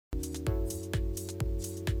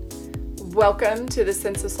Welcome to the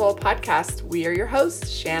Sense of Soul podcast. We are your hosts,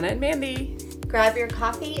 Shanna and Mandy. Grab your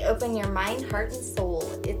coffee, open your mind, heart, and soul.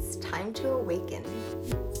 It's time to awaken.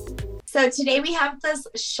 So today we have this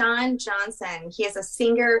Sean Johnson. He is a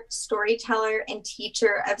singer, storyteller, and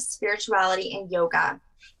teacher of spirituality and yoga.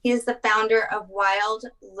 He is the founder of Wild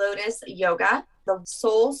Lotus Yoga, the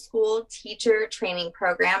Soul School Teacher Training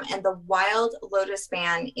Program, and the Wild Lotus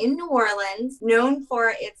Band in New Orleans, known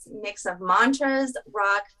for its mix of mantras,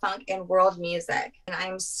 rock, funk, and world music. And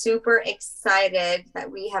I'm super excited that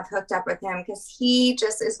we have hooked up with him because he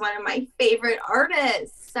just is one of my favorite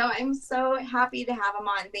artists. So I'm so happy to have him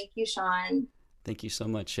on. Thank you, Sean. Thank you so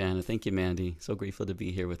much, Shanna. Thank you, Mandy. So grateful to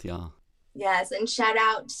be here with y'all. Yes, and shout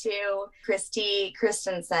out to Christy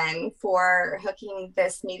Christensen for hooking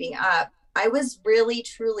this meeting up. I was really,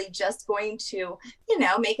 truly just going to,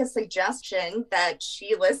 make a suggestion that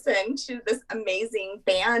she listen to this amazing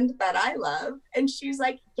band that I love. And she's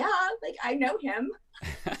like, yeah, I know him.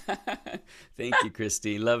 Thank you,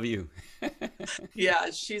 Christy. Love you. Yeah,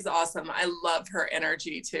 she's awesome. I love her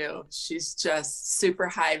energy too. She's just super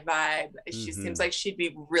high vibe. She seems like she'd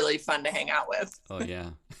be really fun to hang out with. Oh,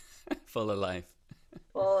 yeah. Full of life.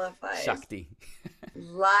 Full of life. Shakti.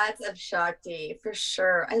 Lots of Shakti, for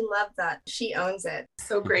sure. I love that. She owns it.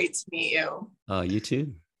 So great to meet you. Oh, you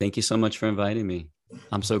too. Thank you so much for inviting me.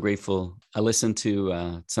 I'm so grateful. I listened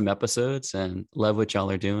to some episodes and love what y'all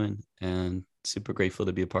are doing and super grateful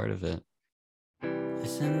to be a part of it.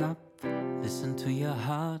 Listen up, listen to your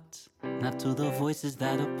heart, not to the voices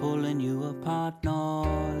that are pulling you apart. No,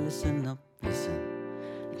 listen up,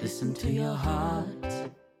 listen to your heart.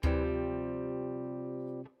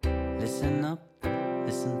 Listen up,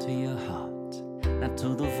 listen to your heart, not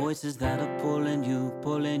to the voices that are pulling you.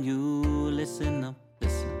 Listen up,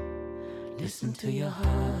 listen to your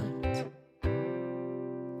heart.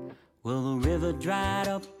 Well, the river dried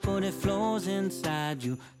up, but it flows inside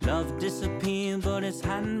you. Love disappeared, but it's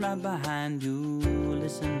hiding right behind you.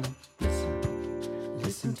 Listen up,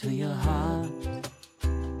 listen to your heart.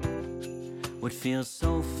 What feels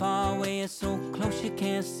so far away is so close you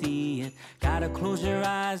can't see it. Gotta close your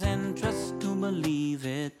eyes and trust to believe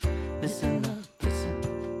it. Listen up,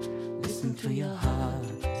 listen to your heart.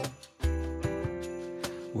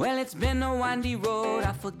 Well, it's been a windy road,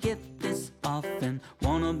 I forget this often.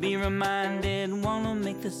 Wanna be reminded, wanna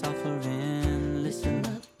make this offering. Listen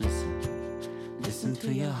up, listen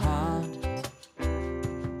to your heart.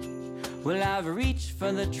 Well, I've reached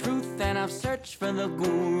for the truth and I've searched for the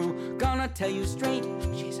guru. Gonna tell you straight,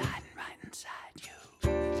 she's hiding right inside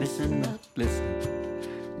you. Listen up,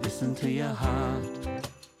 listen to your heart.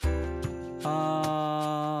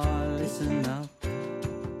 Oh, listen up,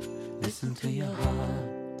 listen to your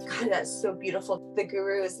heart. God, that's so beautiful. The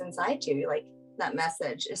guru is inside you. That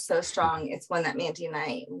message is so strong. It's one that Mandy and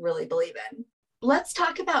I really believe in. Let's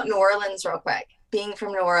talk about New Orleans real quick. Being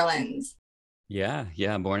from New Orleans. Yeah,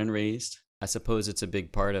 born and raised. I suppose it's a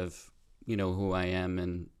big part of, who I am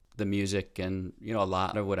and the music and, a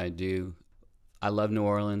lot of what I do. I love New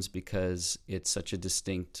Orleans because it's such a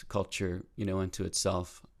distinct culture, unto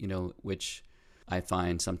itself, which I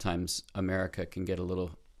find sometimes America can get a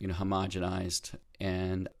little, homogenized.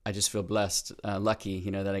 And I just feel blessed, lucky,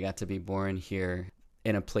 that I got to be born here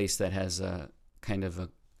in a place that has a kind of a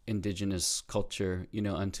indigenous culture,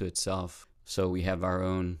 unto itself. So we have our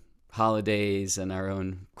own holidays and our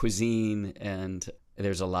own cuisine, and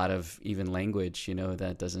there's a lot of even language,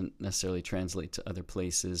 that doesn't necessarily translate to other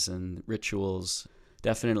places, and rituals.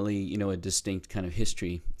 Definitely, a distinct kind of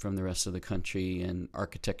history from the rest of the country, and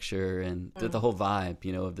architecture, and the whole vibe,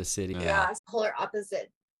 of the city. Yeah, it's polar opposite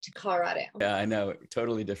to Colorado. Yeah, I know,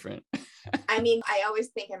 totally different. I always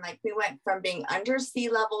think we went from being under sea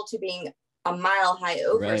level to being a mile high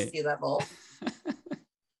over sea level.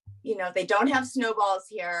 They don't have snowballs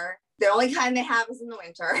here. The only kind they have is in the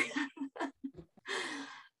winter.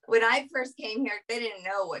 When I first came here, they didn't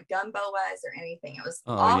know what gumbo was or anything. It was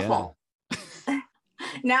awful. Yeah.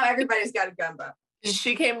 Now everybody's got a gumbo.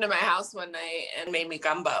 She came to my house one night and made me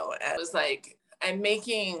gumbo. And it was like, I'm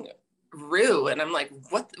making roux. And I'm like,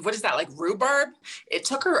 what is that? Like rhubarb? It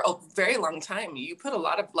took her a very long time. You put a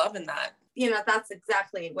lot of love in that. That's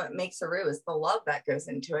exactly what makes a roux is the love that goes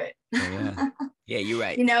into it. Oh, yeah. Yeah, you're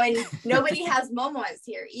right. And nobody has momos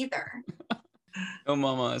here either. No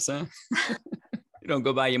momos, huh? You don't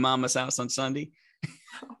go by your mama's house on Sunday?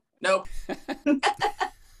 Nope.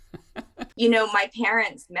 My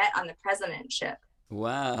parents met on the presidentship.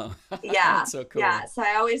 Wow. Yeah. That's so cool. Yeah. So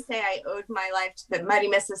I always say I owed my life to the muddy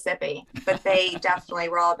Mississippi, but they definitely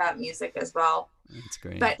were all about music as well. That's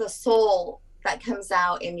great. But the soul that comes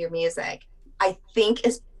out in your music, I think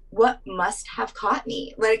is what must have caught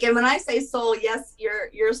me. Like, and when I say soul, yes,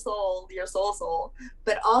 your soul,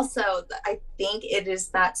 but also I think it is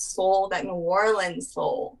that soul, that New Orleans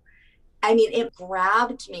soul. I mean, it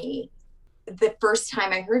grabbed me the first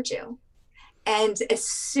time I heard you. And as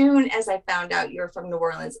soon as I found out you were from New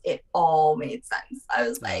Orleans, it all made sense. I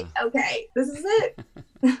was like, okay, this is it.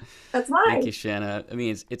 That's why. Thank you, Shanna. I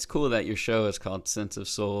mean, it's cool that your show is called Sense of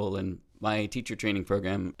Soul, and my teacher training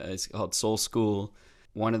program is called Soul School.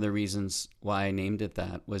 One of the reasons why I named it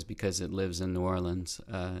that was because it lives in New Orleans,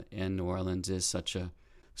 and New Orleans is such a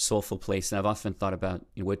soulful place. And I've often thought about,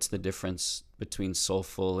 you know, what's the difference between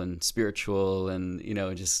soulful and spiritual, and, you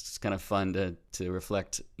know, just it's kind of fun to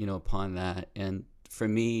reflect, you know, upon that. And for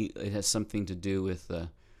me, it has something to do with the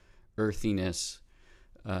earthiness,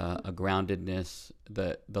 a groundedness,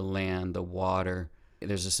 the land, the water.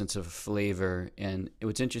 There's a sense of flavor. And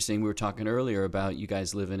what's interesting, we were talking earlier about you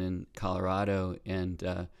guys living in Colorado,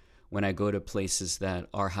 and when I go to places that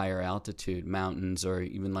are higher altitude, mountains, or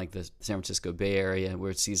even like the San Francisco Bay Area,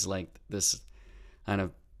 where it sees like this kind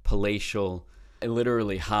of palatial,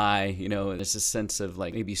 literally high, you know, there's a sense of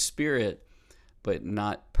like maybe spirit, but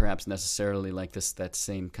not perhaps necessarily like this, that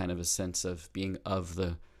same kind of a sense of being of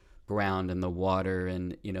the ground and the water.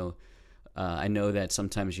 And, you know, I know that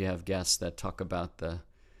sometimes you have guests that talk about the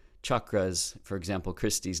chakras, for example,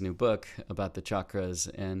 Christy's new book about the chakras.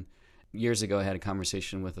 And years ago, I had a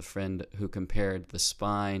conversation with a friend who compared the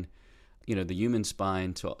spine, you know, the human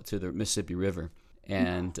spine to the Mississippi River.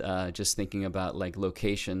 And just thinking about like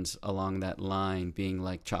locations along that line being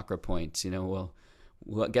like chakra points, you know,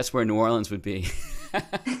 well, guess where New Orleans would be?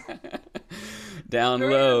 Down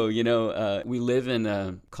low, you know. We live in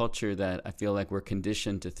a culture that I feel like we're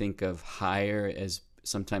conditioned to think of higher as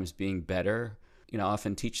sometimes being better. You know, I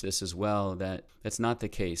often teach this as well, that that's not the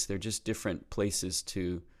case. They're just different places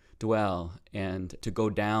to dwell, and to go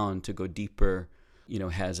down, to go deeper, you know,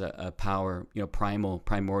 has a power, you know,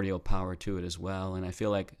 primordial power to it as well. And I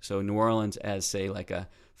feel like, so New Orleans as, say, like a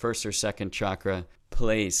first or second chakra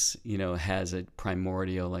place, you know, has a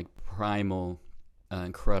primordial, like primal,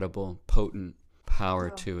 incredible, potent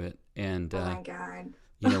power to it. And oh my God,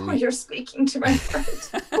 you know, you're speaking to my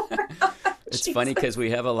heart. It's funny because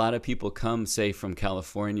we have a lot of people come, say, from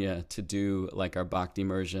California to do like our Bhakti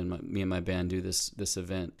immersion. Me and my band do this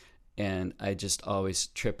event. And I just always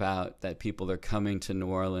trip out that people are coming to New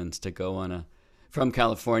Orleans to go from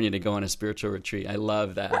California to go on a spiritual retreat. I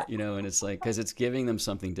love that, you know, and it's like, because it's giving them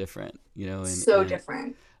something different, you know. And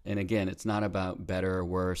different. And again, it's not about better or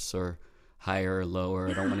worse or higher or lower.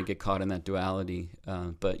 I don't want to get caught in that duality.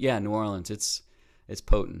 But yeah, New Orleans, it's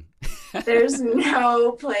potent. There's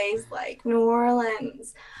no place like New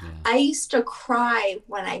Orleans. Yeah. I used to cry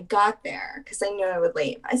when I got there because I knew I would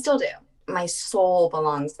leave. I still do. My soul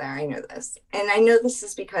belongs there. I know this. And I know this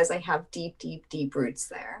is because I have deep, deep, deep roots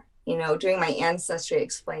there. You know, doing my ancestry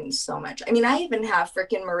explains so much. I mean, I even have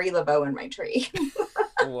freaking Marie Laveau in my tree.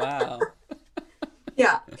 Wow.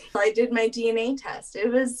 Yeah. I did my DNA test.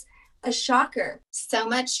 It was a shocker. So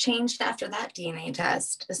much changed after that DNA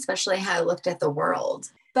test, especially how I looked at the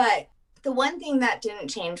world. But the one thing that didn't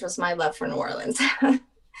change was my love for New Orleans. Oh,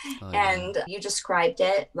 yeah. And you described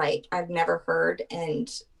it like I've never heard. And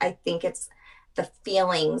I think it's the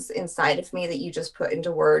feelings inside of me that you just put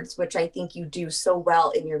into words, which I think you do so well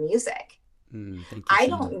in your music. Thank you, I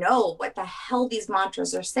don't know what the hell these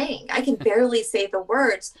mantras are saying. I can barely say the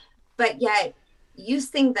words, but yet you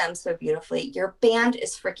sing them so beautifully. Your band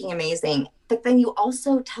is freaking amazing. But then you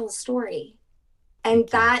also tell a story. And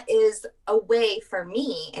that is a way for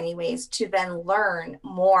me, anyways, to then learn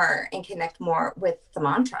more and connect more with the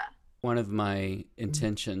mantra. One of my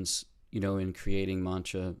intentions, you know, in creating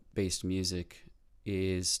mantra-based music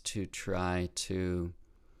is to try to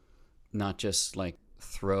not just like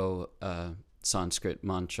throw a Sanskrit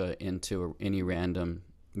mantra into any random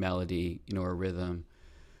melody, you know, or rhythm,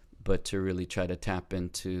 but to really try to tap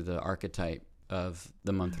into the archetype of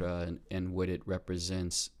the mantra and what it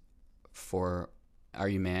represents for our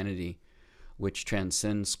humanity, which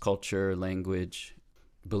transcends culture, language,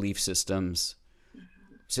 belief systems,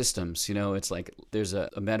 you know. It's like there's a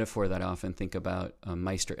metaphor that I often think about.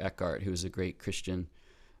 Meister Eckhart, who's a great Christian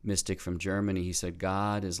mystic from Germany, he said,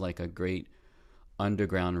 God is like a great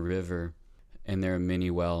underground river, and there are many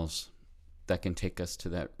wells that can take us to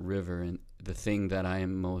that river. And the thing that I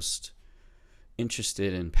am most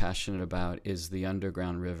interested and passionate about is the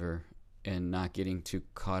underground river, and not getting too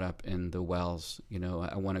caught up in the wells. You know,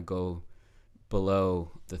 I want to go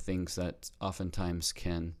below the things that oftentimes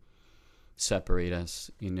can separate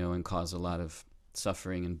us, you know, and cause a lot of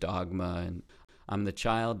suffering and dogma. And I'm the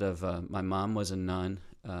child of, my mom was a nun,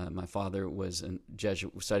 My father was a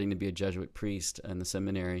Jesuit, studying to be a Jesuit priest in the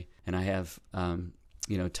seminary, and I have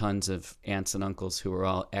tons of aunts and uncles who are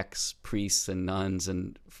all ex-priests and nuns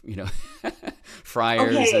and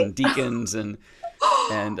friars and deacons and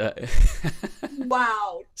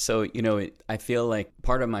wow. So I feel like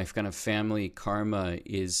part of my kind of family karma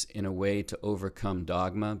is in a way to overcome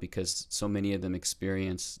dogma, because so many of them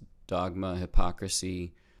experience dogma,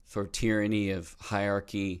 hypocrisy, sort of tyranny of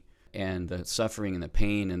hierarchy, and the suffering and the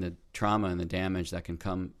pain and the trauma and the damage that can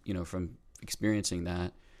come from experiencing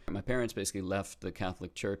that. My parents basically left the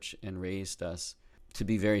Catholic Church and raised us to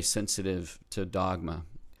be very sensitive to dogma,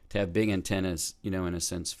 to have big antennas, in a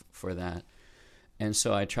sense, for that. And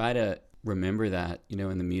so I try to remember that,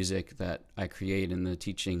 in the music that I create and the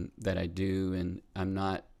teaching that I do. And I'm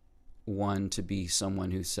not one to be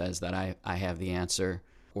someone who says that I have the answer,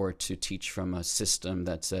 or to teach from a system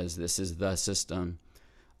that says this is the system.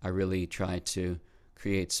 I really try to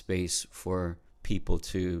create space for people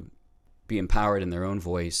to be empowered in their own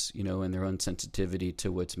voice, and their own sensitivity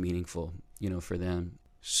to what's meaningful, for them.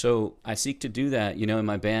 So I seek to do that, in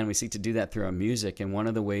my band. We seek to do that through our music. And one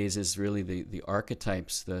of the ways is really the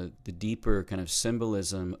archetypes, the deeper kind of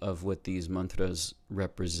symbolism of what these mantras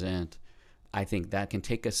represent. I think that can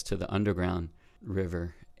take us to the underground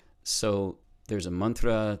river. So there's a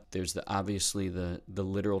mantra, there's obviously the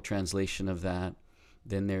literal translation of that.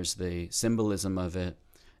 Then there's the symbolism of it.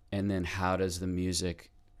 And then how does the music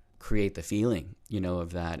create the feeling,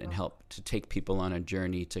 of that, and help to take people on a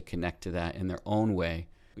journey to connect to that in their own way,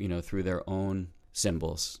 through their own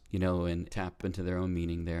symbols, and tap into their own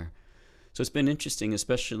meaning there. So it's been interesting,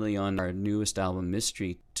 especially on our newest album,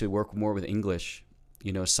 Mystery, to work more with English,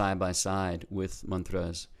 side by side with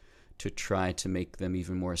mantras, to try to make them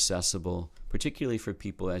even more accessible, particularly for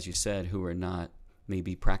people, as you said, who are not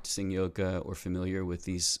maybe practicing yoga or familiar with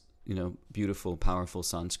these, beautiful, powerful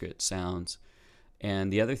Sanskrit sounds.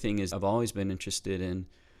 And the other thing is, I've always been interested in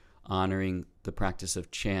honoring the practice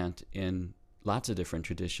of chant in lots of different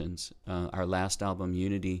traditions. Our last album,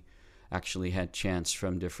 Unity, actually had chants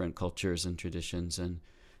from different cultures and traditions. And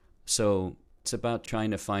so it's about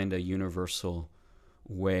trying to find a universal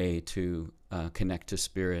way to connect to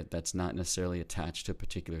spirit that's not necessarily attached to a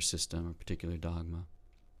particular system or particular dogma.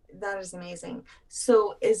 That is amazing.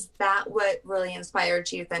 So is that what really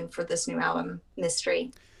inspired you then for this new album,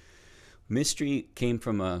 Mystery? Mystery came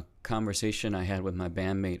from a conversation I had with my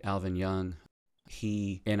bandmate, Alvin Young.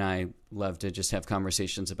 He and I love to just have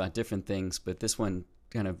conversations about different things, but this one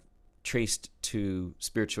kind of traced to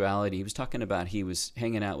spirituality. He was talking about he was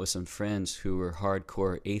hanging out with some friends who were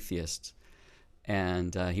hardcore atheists,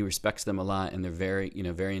 and he respects them a lot, and they're very,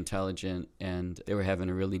 very intelligent, and they were having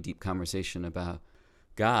a really deep conversation about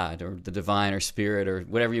God or the divine or spirit or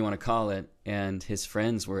whatever you want to call it, and his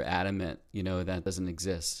friends were adamant, that doesn't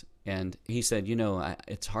exist. And he said,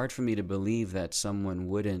 it's hard for me to believe that someone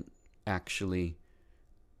wouldn't actually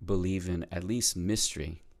believe in at least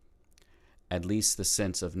mystery, at least the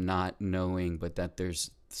sense of not knowing, but that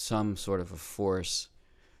there's some sort of a force.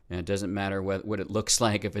 And it doesn't matter what it looks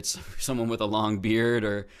like, if it's someone with a long beard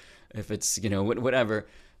or if it's, whatever,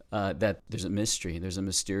 that there's a mystery, there's a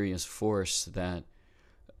mysterious force that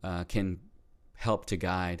can help to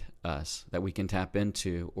guide us, that we can tap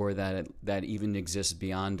into, or that even exists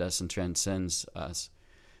beyond us and transcends us.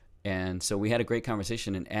 And so we had a great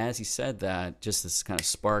conversation. And as he said that, just this kind of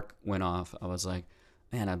spark went off. I was like,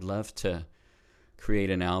 man, I'd love to create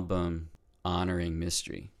an album honoring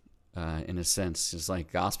mystery. In a sense, just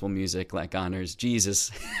like gospel music, like honors Jesus,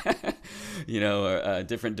 or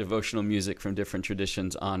different devotional music from different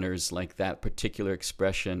traditions honors like that particular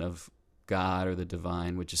expression of God or the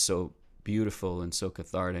divine, which is so beautiful and so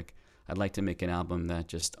cathartic. I'd like to make an album that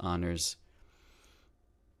just honors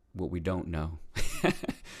what we don't know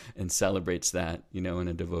and celebrates that, in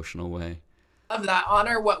a devotional way. Love that.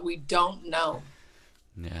 Honor what we don't know.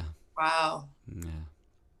 Yeah. Wow. Yeah.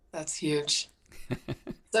 That's huge.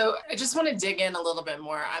 So I just want to dig in a little bit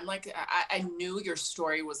more. I'm like, I knew your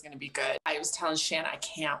story was going to be good. I was telling Shanna, I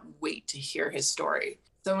can't wait to hear his story.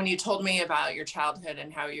 So when you told me about your childhood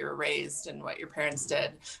and how you were raised and what your parents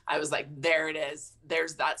did, I was like, there it is.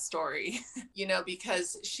 There's that story,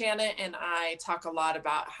 because Shanna and I talk a lot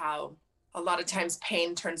about how a lot of times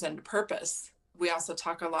pain turns into purpose. We also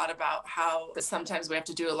talk a lot about how sometimes we have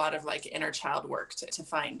to do a lot of like inner child work to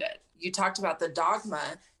find it. You talked about the dogma.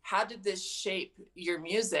 How did this shape your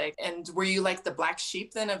music? And were you like the black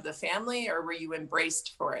sheep then of the family, or were you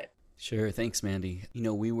embraced for it? Sure. Thanks, Mandy.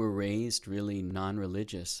 We were raised really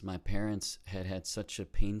non-religious. My parents had such a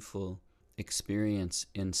painful experience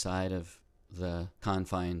inside of the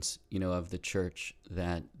confines, of the church,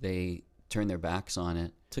 that they turn their backs on it.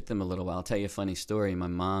 It took them a little while. I'll tell you a funny story. My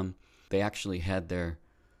mom, they actually had their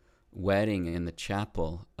wedding in the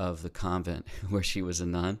chapel of the convent where she was a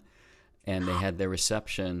nun, and they had their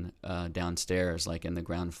reception downstairs, like in the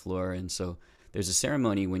ground floor. And so there's a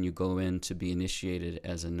ceremony when you go in to be initiated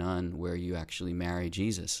as a nun where you actually marry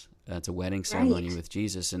Jesus. It's a wedding ceremony Right. with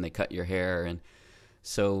Jesus, and they cut your hair. And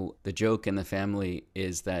so the joke in the family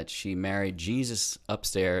is that she married Jesus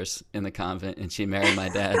upstairs in the convent, and she married my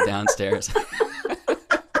dad downstairs.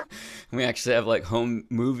 We actually have like home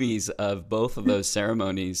movies of both of those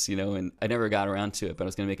ceremonies, you know, and I never got around to it, but I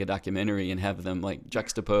was going to make a documentary and have them like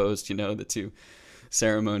juxtaposed, you know, the two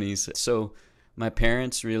ceremonies. So my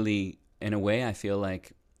parents really, in a way, I feel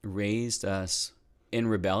like raised us in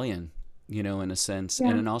rebellion, you know, in a sense, Yeah.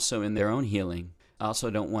 and also in their own healing. I also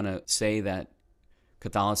don't want to say that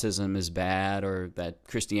Catholicism is bad or that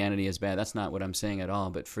Christianity is bad. That's not what I'm saying at all.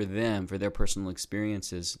 But for them, for their personal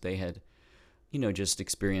experiences, they had, you know, just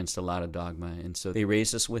experienced a lot of dogma. And so they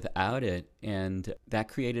raised us without it. And that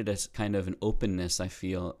created a kind of an openness, I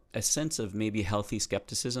feel, a sense of maybe healthy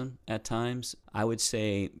skepticism at times. I would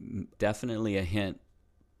say definitely a hint,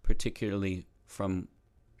 particularly from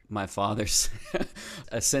my father's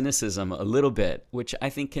a cynicism a little bit, which I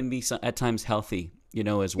think can be at times healthy, you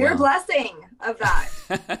know, as well. You're a blessing of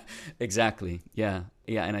that. Exactly. Yeah.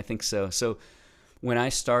 Yeah. And I think so. So when I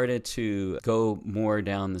started to go more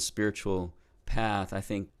down the spiritual path, I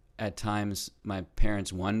think at times my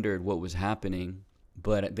parents wondered what was happening,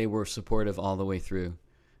 but they were supportive all the way through.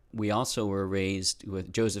 We also were raised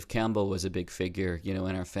with Joseph Campbell was a big figure, you know,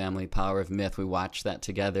 in our family. Power of Myth, we watched that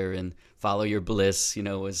together, and Follow Your Bliss, you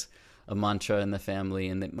know, was a mantra in the family.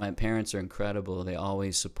 And my parents are incredible. They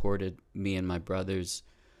always supported me and my brothers'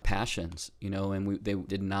 passions, you know, and they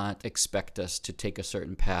did not expect us to take a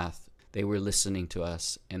certain path. They were listening to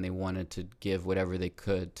us, and they wanted to give whatever they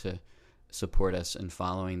could to support us in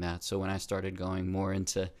following that. So when I started going more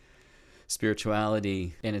into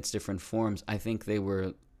spirituality in its different forms, I think they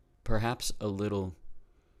were perhaps a little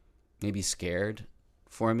maybe scared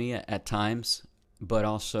for me at times, but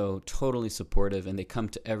also totally supportive. And they come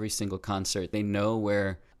to every single concert. They know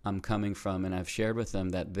where I'm coming from, and I've shared with them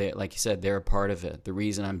that they, like you said, they're a part of it. The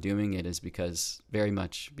reason I'm doing it is very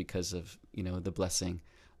much because of, you know, the blessing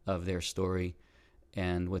of their story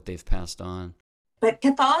and what they've passed on. But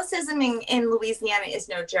Catholicism in Louisiana is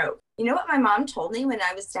no joke. You know what my mom told me when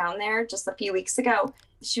I was down there just a few weeks ago?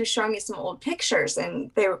 She was showing me some old pictures,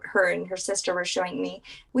 and her and her sister were showing me.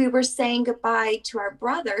 We were saying goodbye to our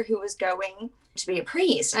brother who was going to be a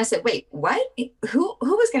priest. And I said, wait, what? Who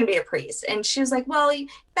was going to be a priest? And she was like, well,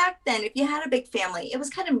 back then, if you had a big family, it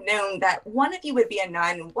was kind of known that one of you would be a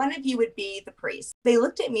nun and one of you would be the priest. They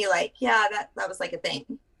looked at me like, yeah, that was like a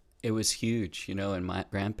thing. It was huge, you know, and my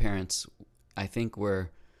grandparents, I think,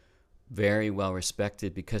 were very well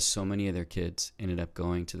respected because so many of their kids ended up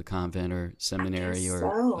going to the convent or seminary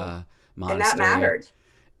or monastery. And that mattered.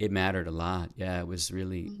 It mattered a lot. Yeah, it was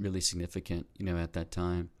really, really significant, you know, at that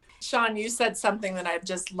time. Sean, you said something that I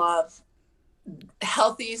just love.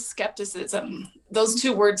 Healthy skepticism. Those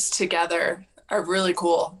two words together are really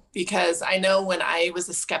cool, because I know when I was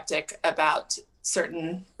a skeptic about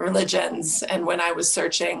certain religions and when I was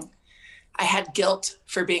searching, I had guilt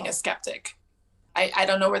for being a skeptic. I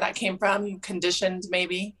don't know where that came from, conditioned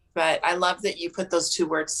maybe, but I love that you put those two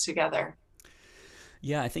words together.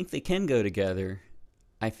 Yeah, I think they can go together.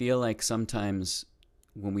 I feel like sometimes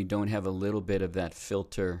when we don't have a little bit of that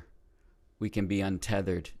filter, we can be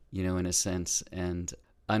untethered, you know, in a sense, and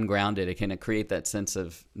ungrounded. It can create that sense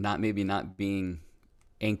of not being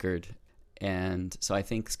anchored. And so I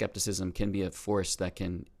think skepticism can be a force that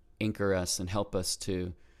can anchor us and help us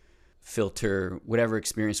to filter whatever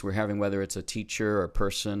experience we're having, whether it's a teacher or a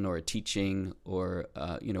person or a teaching or,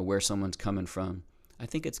 you know, where someone's coming from. I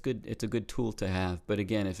think it's good. It's a good tool to have. But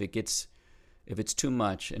again, if it's too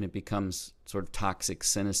much and it becomes sort of toxic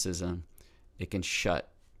cynicism, it can shut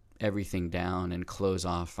everything down and close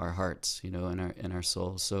off our hearts, you know, and our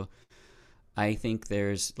souls. So I think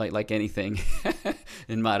there's like anything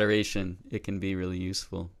in moderation, it can be really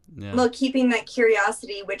useful. Yeah. Well, keeping that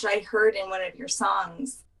curiosity, which I heard in one of your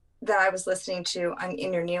songs that I was listening to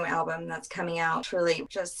in your new album that's coming out, really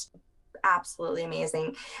just absolutely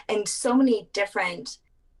amazing. And so many different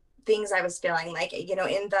things I was feeling like, you know,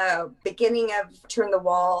 in the beginning of Turn the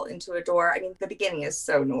Wall into a Door. I mean, the beginning is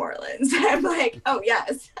so New Orleans. I'm like, oh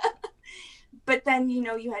yes. But then, you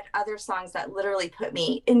know, you had other songs that literally put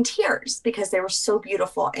me in tears because they were so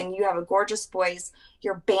beautiful, and you have a gorgeous voice.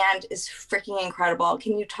 Your band is freaking incredible.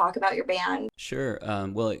 Can you talk about your band? Sure.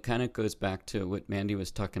 Well, it kind of goes back to what Mandy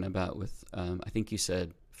was talking about with, I think you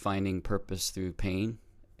said, finding purpose through pain.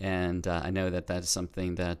 And I know that that's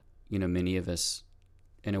something that, many of us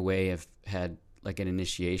in a way have had like an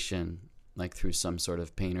initiation, like through some sort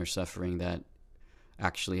of pain or suffering that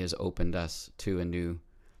actually has opened us to a new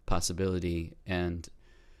possibility. And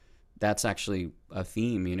that's actually a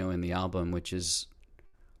theme, in the album, which is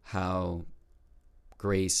how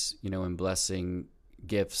grace, and blessing,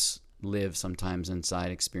 gifts live sometimes inside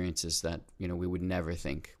experiences that, we would never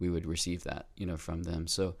think we would receive that, from them.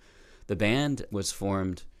 So the band was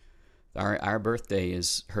formed, our birthday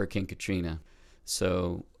is Hurricane Katrina.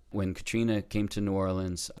 So when Katrina came to New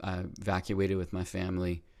Orleans, I evacuated with my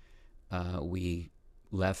family. We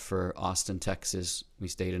left for Austin, Texas. We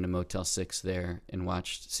stayed in a Motel 6 there and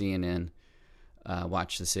watched CNN,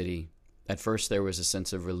 watched the city. At first there was a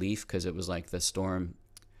sense of relief because it was like the storm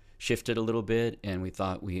shifted a little bit and we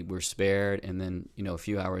thought we were spared. And then, a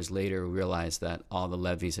few hours later, we realized that all the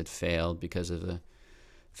levees had failed because of the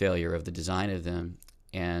failure of the design of them.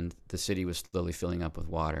 And the city was slowly filling up with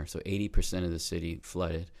water. So 80% of the city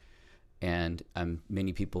flooded. And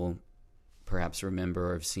many people perhaps remember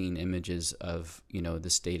or have seen images of, the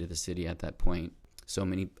state of the city at that point. So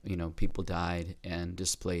many, people died and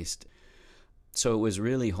displaced. So it was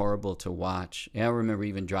really horrible to watch. And I remember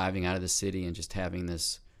even driving out of the city and just having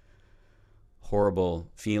this horrible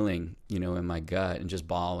feeling, in my gut and just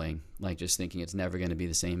bawling, like just thinking it's never going to be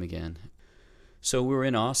the same again. So we were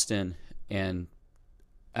in Austin and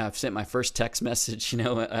I've sent my first text message, in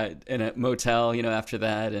a motel, after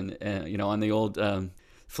that and on the old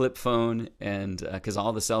flip phone and because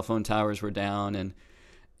all the cell phone towers were down. And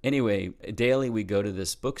anyway, daily we go to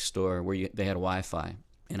this bookstore where they had Wi-Fi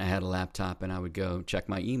and I had a laptop and I would go check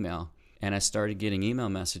my email. And I started getting email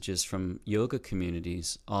messages from yoga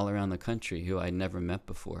communities all around the country who I'd never met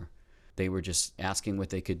before. They were just asking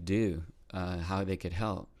what they could do, how they could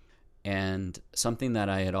help. And something that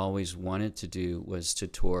I had always wanted to do was to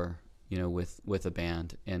tour, with a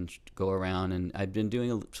band and go around. And I'd been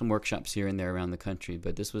doing some workshops here and there around the country,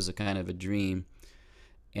 but this was a kind of a dream.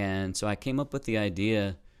 And so I came up with the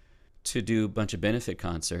idea to do a bunch of benefit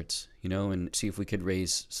concerts, and see if we could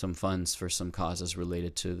raise some funds for some causes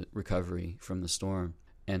related to the recovery from the storm.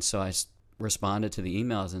 And so I responded to the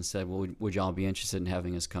emails and said, well, would y'all be interested in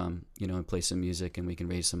having us come, and play some music and we can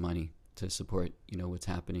raise some money to support, what's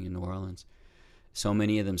happening in New Orleans. So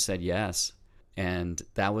many of them said yes. And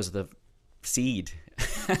that was the seed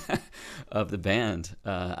of the band.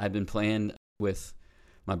 I've been playing with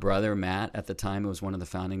my brother, Matt, at the time, was one of the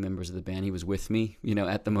founding members of the band. He was with me,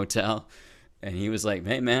 at the motel. And he was like,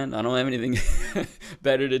 hey, man, I don't have anything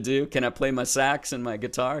better to do. Can I play my sax and my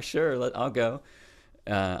guitar? Sure, I'll go.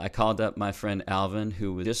 I called up my friend Alvin,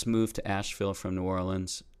 who just moved to Asheville from New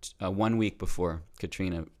Orleans 1 week before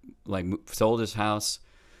Katrina, sold his house,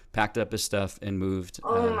 packed up his stuff and moved.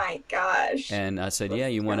 Oh my gosh. And I said, yeah,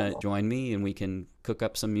 you want to join me and we can cook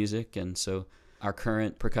up some music. And so our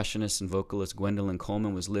current percussionist and vocalist, Gwendolyn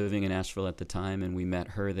Coleman, was living in Asheville at the time, and we met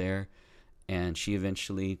her there. And she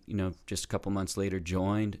eventually, just a couple months later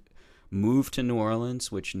joined, moved to New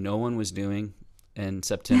Orleans, which no one was doing in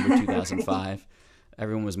September 2005.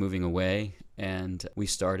 Everyone was moving away, and we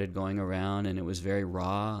started going around, and it was very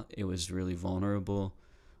raw. It was really vulnerable.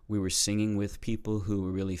 We were singing with people who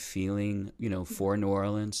were really feeling, for New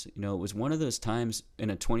Orleans. It was one of those times in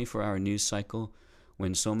a 24-hour news cycle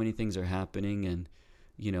when so many things are happening, and,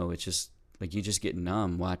 it's just like you just get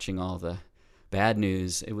numb watching all the bad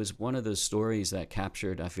news. It was one of those stories that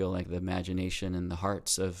captured, I feel like, the imagination and the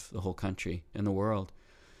hearts of the whole country and the world.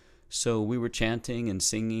 So we were chanting and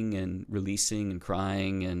singing and releasing and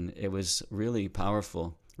crying, and it was really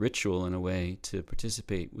powerful ritual in a way to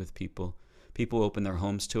participate with people. People opened their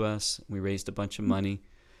homes to us. We raised a bunch of money.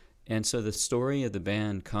 And so the story of the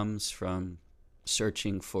band comes from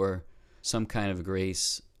searching for some kind of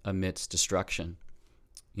grace amidst destruction,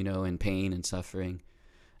 and pain and suffering.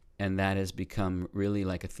 And that has become really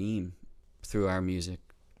like a theme through our music.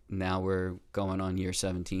 Now we're going on year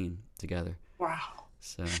 17 together. Wow.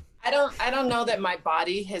 So I don't know that my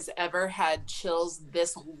body has ever had chills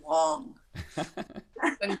this long.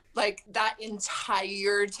 And like that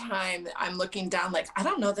entire time I'm looking down, like, I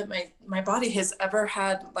don't know that my body has ever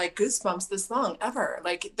had like goosebumps this long, ever.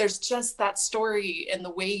 Like there's just that story and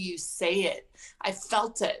the way you say it. I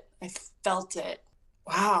felt it.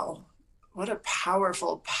 Wow. What a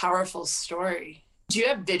powerful, powerful story. Do you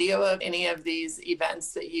have video of any of these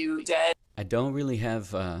events that you did? I don't really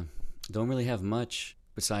have much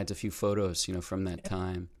besides a few photos, from that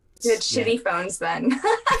time. You had shitty phones then.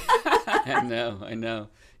 I know.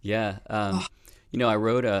 Yeah. I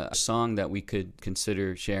wrote a song that we could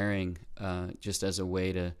consider sharing just as a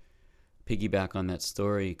way to piggyback on that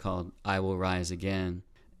story called I Will Rise Again.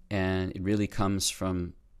 And it really comes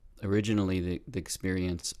from originally the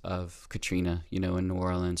experience of Katrina, in New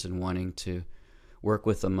Orleans, and wanting to work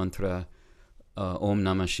with the mantra Om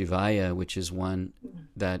Namah Shivaya, which is one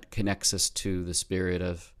that connects us to the spirit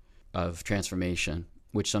of transformation,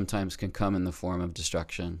 which sometimes can come in the form of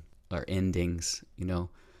destruction or endings,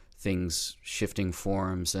 things shifting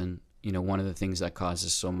forms. And, one of the things that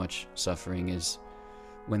causes so much suffering is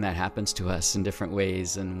when that happens to us in different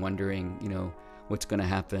ways, and wondering, what's going to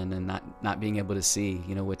happen, and not being able to see,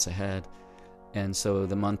 what's ahead. And so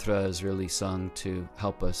the mantra is really sung to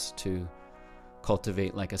help us to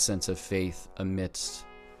cultivate like a sense of faith amidst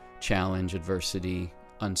challenge, adversity,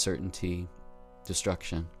 uncertainty,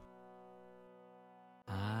 destruction.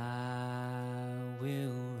 I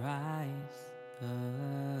will rise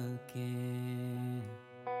again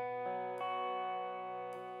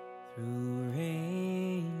through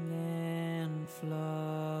rain and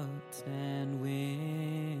floods and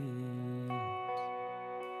winds.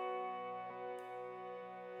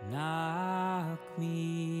 Knock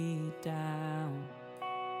me down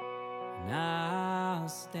and I'll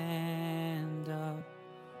stand up.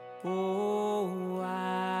 Oh,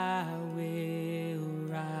 I will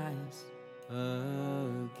rise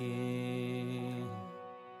again.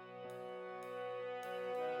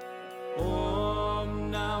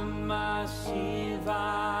 Om Namah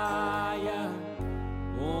Shivaya.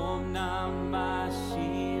 Om Namah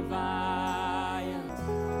Shivaya.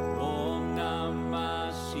 Om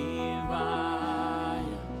Namah Shivaya.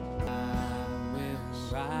 I will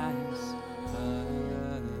rise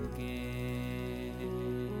again.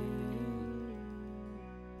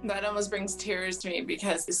 That almost brings tears to me,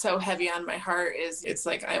 because it's so heavy on my heart. It's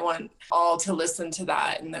like I want all to listen to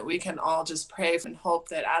that, and that we can all just pray and hope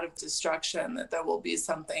that out of destruction that there will be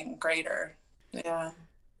something greater. Yeah.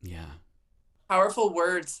 Powerful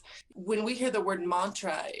words. When we hear the word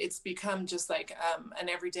mantra, it's become just like an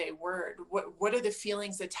everyday word. What are the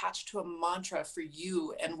feelings attached to a mantra for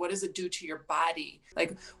you, and what does it do to your body?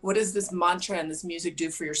 Like, what does this mantra and this music do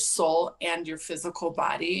for your soul and your physical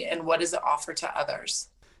body, and what does it offer to others?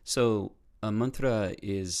 So a mantra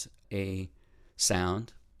is a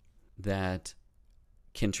sound that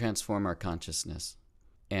can transform our consciousness.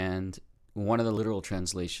 And one of the literal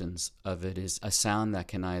translations of it is a sound that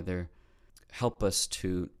can either help us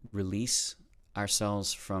to release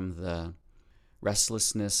ourselves from the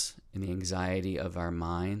restlessness and the anxiety of our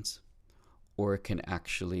minds, or it can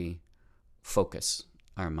actually focus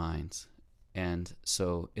our minds. And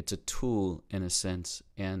so it's a tool in a sense.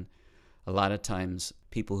 And a lot of times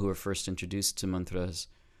people who are first introduced to mantras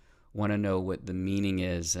want to know what the meaning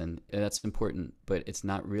is, and that's important, but it's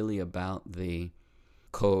not really about the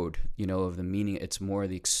code, of the meaning. It's more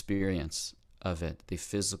the experience of it, the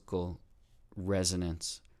physical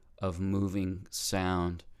resonance of moving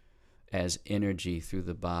sound as energy through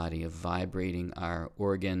the body, of vibrating our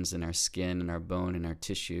organs and our skin and our bone and our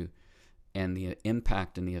tissue, and the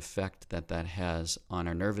impact and the effect that has on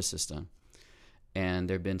our nervous system. And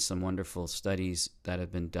there have been some wonderful studies that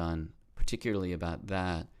have been done, particularly about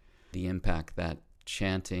that, the impact that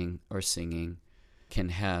chanting or singing can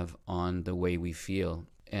have on the way we feel.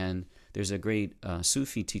 And there's a great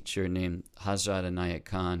Sufi teacher named Hazrat Inayat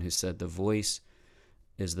Khan who said the voice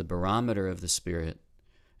is the barometer of the spirit.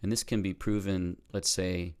 And this can be proven, let's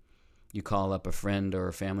say you call up a friend or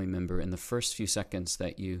a family member, in the first few seconds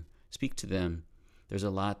that you speak to them, there's a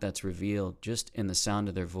lot that's revealed just in the sound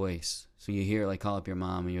of their voice. So you hear, like, call up your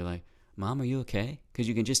mom and you're like, Mom, are you okay? Because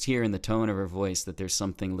you can just hear in the tone of her voice that there's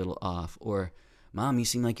something a little off. Or, Mom, you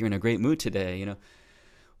seem like you're in a great mood today,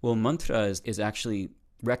 Well, mantra is actually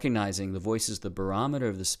recognizing the voice is the barometer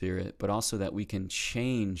of the spirit, but also that we can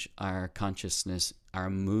change our consciousness, our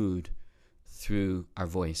mood, through our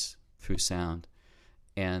voice, through sound,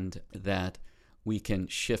 and that we can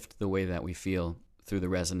shift the way that we feel through the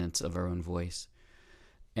resonance of our own voice.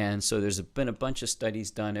 And so there's been a bunch of studies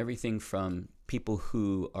done, everything from people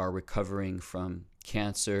who are recovering from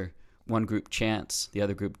cancer. One group chants, the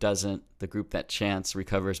other group doesn't. The group that chants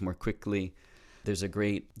recovers more quickly. There's a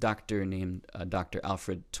great doctor named Dr.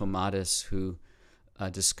 Alfred Tomatis who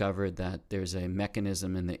discovered that there's a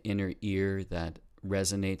mechanism in the inner ear that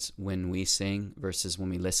resonates when we sing versus when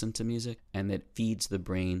we listen to music, and that feeds the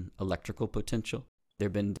brain electrical potential. There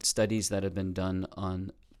have been studies that have been done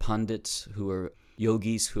on pundits who are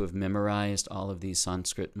yogis who have memorized all of these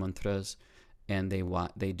Sanskrit mantras, and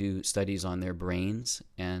they do studies on their brains,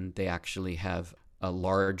 and they actually have a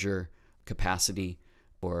larger capacity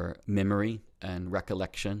for memory and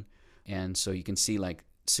recollection. And so you can see like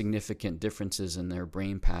significant differences in their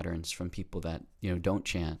brain patterns from people that don't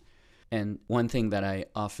chant. And one thing that I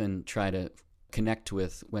often try to connect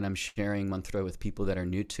with when I'm sharing mantra with people that are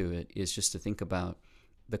new to it is just to think about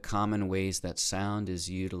the common ways that sound is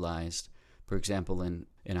utilized. For example, in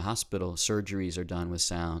a hospital, surgeries are done with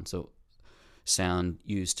sound. So sound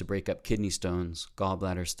used to break up kidney stones,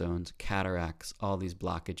 gallbladder stones, cataracts, all these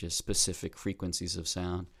blockages, specific frequencies of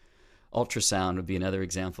sound. Ultrasound would be another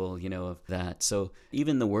example, of that. So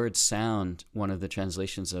even the word sound, one of the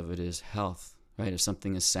translations of it is health, right? If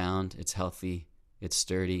something is sound, it's healthy, it's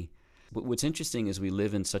sturdy. But what's interesting is we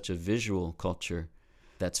live in such a visual culture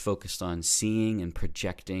that's focused on seeing and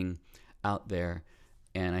projecting out there.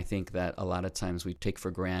 And I think that a lot of times we take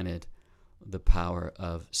for granted the power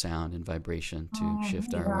of sound and vibration to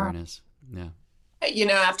shift our awareness. Yeah.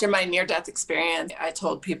 After my near-death experience, I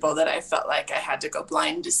told people that I felt like I had to go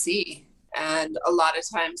blind to see. And a lot of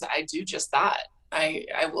times I do just that.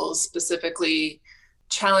 I will specifically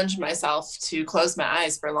challenge myself to close my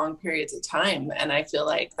eyes for long periods of time. And I feel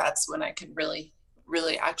like that's when I can really,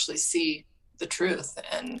 really actually see the truth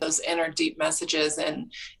and those inner deep messages.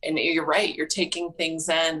 And you're right, you're taking things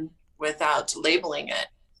in without labeling it.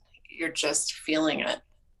 You're just feeling it.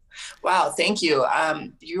 Wow, thank you.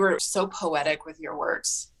 You were so poetic with your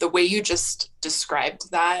words. The way you just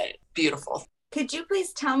described that, beautiful. Could you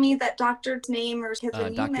please tell me that doctor's name, or because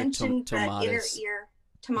when you Dr. mentioned that inner Tomatis. ear,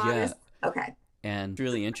 Tomatis? Yeah. Okay. And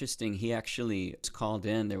really interesting, he actually was called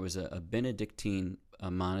in. There was a Benedictine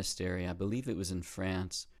monastery, I believe it was in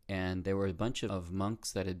France, and there were a bunch of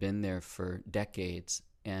monks that had been there for decades,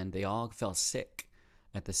 and they all fell sick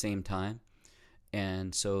at the same time.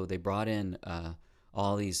 And so they brought in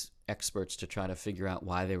all these experts to try to figure out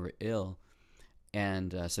why they were ill.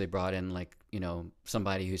 And so they brought in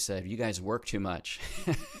somebody who said, you guys work too much.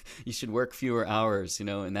 You should work fewer hours,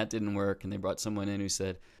 and that didn't work. And they brought someone in who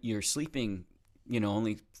said, you're sleeping,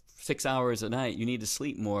 only 6 hours a night. You need to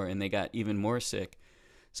sleep more. And they got even more sick.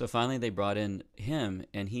 So finally they brought in him,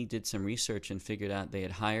 and he did some research and figured out they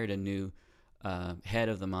had hired a new head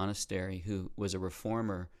of the monastery who was a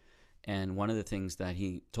reformer. And one of the things that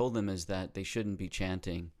he told them is that they shouldn't be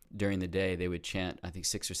chanting during the day. They would chant, I think,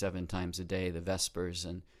 6 or 7 times a day, the Vespers,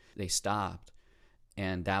 and they stopped.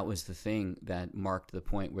 And that was the thing that marked the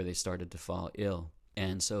point where they started to fall ill.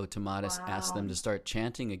 And so Tomatis asked them to start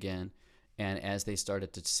chanting again. And as they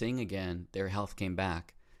started to sing again, their health came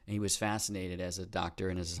back. And he was fascinated as a doctor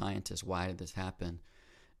and as a scientist. Why did this happen?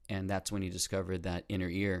 And that's when he discovered that inner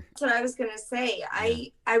ear. That's what I was going to say. Yeah.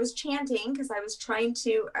 I was chanting because I was trying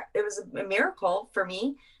to, it was a miracle for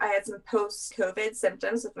me. I had some post-COVID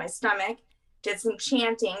symptoms with my stomach, did some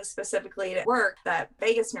chanting specifically to work that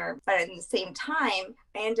vagus nerve. But at the same time,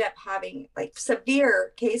 I ended up having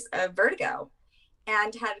severe case of vertigo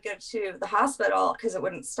and had to go to the hospital because it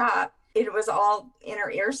wouldn't stop. It was all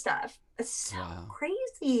inner ear stuff. It's so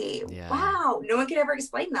crazy. Yeah. Wow. No one could ever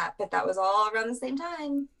explain that, but that was all around the same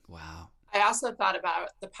time. Wow. I also thought about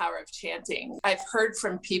the power of chanting. I've heard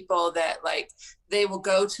from people that they will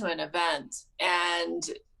go to an event and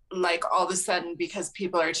all of a sudden, because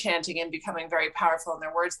people are chanting and becoming very powerful in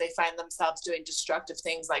their words, they find themselves doing destructive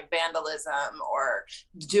things like vandalism or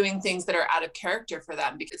doing things that are out of character for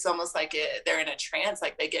them. Because it's almost like they're in a trance,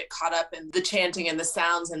 they get caught up in the chanting and the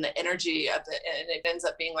sounds and the energy of it, and it ends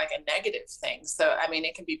up being a negative thing. So,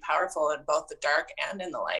 it can be powerful in both the dark and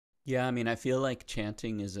in the light. Yeah, I feel like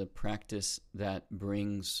chanting is a practice that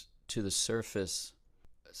brings to the surface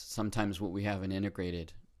sometimes what we haven't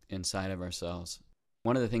integrated inside of ourselves.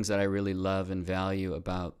 One of the things that I really love and value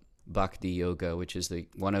about Bhakti yoga, which is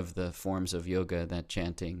one of the forms of yoga that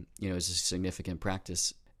chanting, is a significant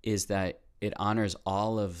practice, is that it honors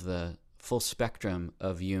all of the full spectrum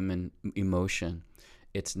of human emotion.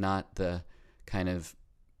 It's not the kind of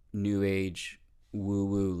new age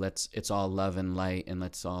woo-woo, it's all love and light and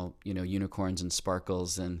let's all, unicorns and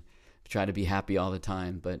sparkles and try to be happy all the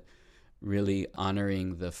time, but really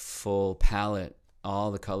honoring the full palette,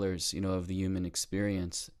 all the colors, of the human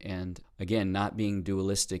experience. And again, not being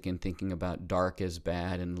dualistic and thinking about dark as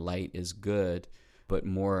bad and light as good, but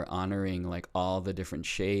more honoring all the different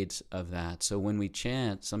shades of that. So when we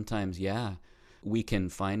chant, sometimes, we can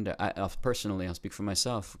find, personally, I'll speak for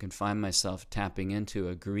myself, I can find myself tapping into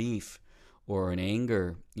a grief or an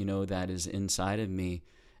anger, that is inside of me.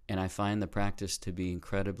 And I find the practice to be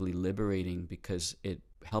incredibly liberating because it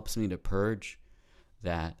helps me to purge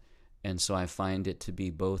that. And so I find it to be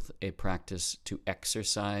both a practice to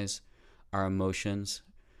exercise our emotions,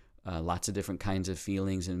 lots of different kinds of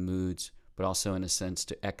feelings and moods, but also in a sense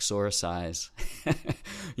to exorcise,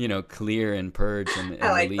 clear and purge and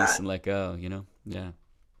release that. And let go, Yeah.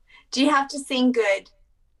 Do you have to sing good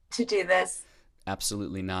to do this?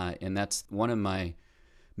 Absolutely not. And that's one of my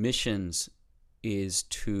missions, is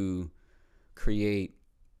to create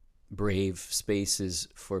brave spaces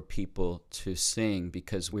for people to sing,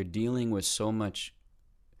 because we're dealing with so much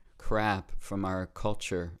crap from our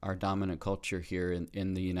culture, our dominant culture here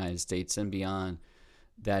in the United States and beyond,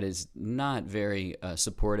 that is not very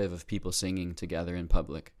supportive of people singing together in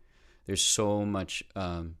public. There's so much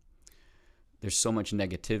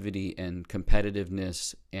negativity and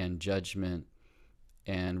competitiveness and judgment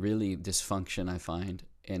and really dysfunction, I find.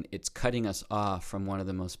 And it's cutting us off from one of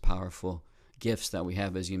the most powerful gifts that we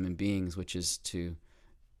have as human beings, which is to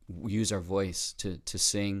use our voice to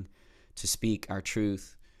sing, to speak our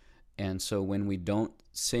truth. And so when we don't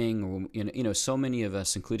sing, so many of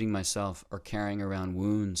us, including myself, are carrying around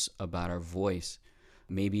wounds about our voice.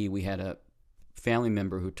 Maybe we had a family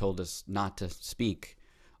member who told us not to speak,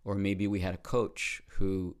 or maybe we had a coach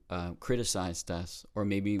who criticized us, or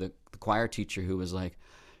maybe the choir teacher who was like,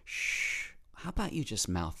 shh, how about you just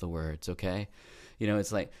mouth the words, okay?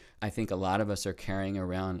 It's like, I think a lot of us are carrying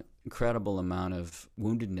around incredible amount of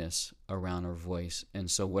woundedness around our voice. And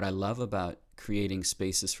so what I love about creating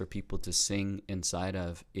spaces for people to sing inside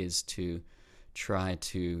of is to try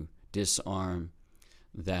to disarm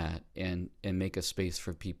that and make a space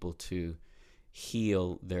for people to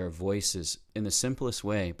heal their voices in the simplest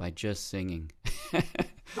way by just singing.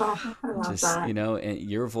 Oh, I love that. And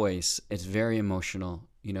your voice, it's very emotional,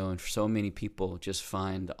 and so many people just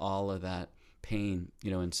find all of that pain,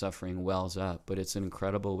 and suffering wells up, but it's an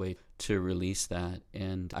incredible way to release that.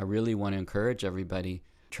 And I really want to encourage everybody,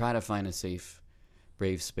 try to find a safe,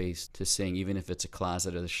 brave space to sing, even if it's a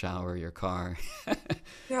closet or the shower or your car.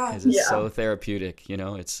 Because it's so therapeutic,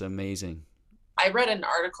 it's amazing. I read an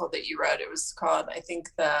article that you wrote. It was called, I think,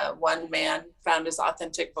 The One Man Found His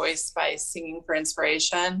Authentic Voice by Singing for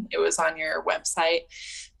Inspiration. It was on your website.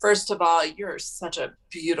 First of all, you're such a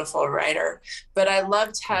beautiful writer, but I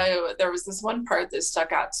loved how there was this one part that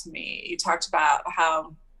stuck out to me. You talked about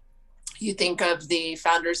how you think of the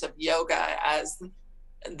founders of yoga as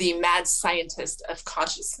the mad scientist of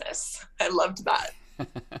consciousness. I loved that.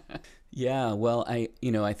 Yeah, well,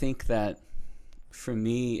 I think that for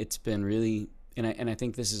me, it's been really, and I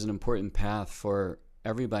think this is an important path for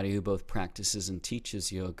everybody who both practices and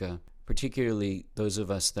teaches yoga, particularly those of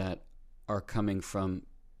us that are coming from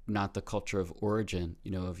not the culture of origin,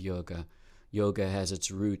 of yoga. Yoga has its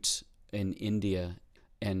roots in India,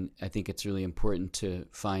 and I think it's really important to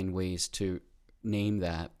find ways to name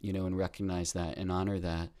that, and recognize that and honor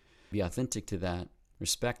that, be authentic to that,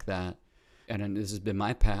 respect that. And this has been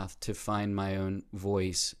my path to find my own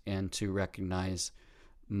voice and to recognize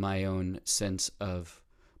my own sense of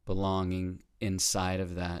belonging inside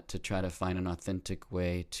of that, to try to find an authentic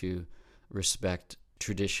way to respect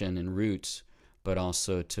tradition and roots, but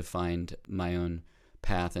also to find my own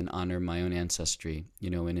path and honor my own ancestry,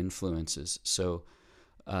 and influences. So,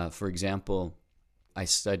 for example, I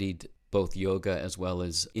studied both yoga as well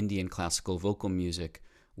as Indian classical vocal music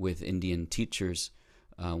with Indian teachers.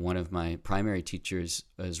 One of my primary teachers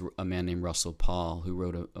is a man named Russell Paul, who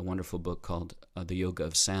wrote a wonderful book called The Yoga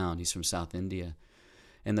of Sound. He's from South India.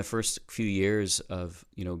 And the first few years of,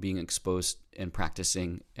 being exposed and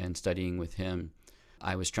practicing and studying with him,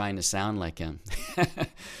 I was trying to sound like him.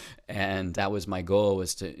 And that was my goal,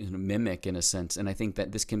 was to mimic in a sense. And I think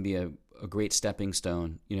that this can be a great stepping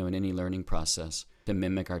stone, in any learning process. To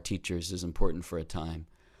mimic our teachers is important for a time.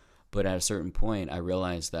 But at a certain point, I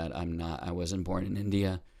realized that I wasn't born in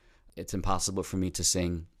India. It's impossible for me to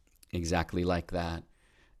sing exactly like that.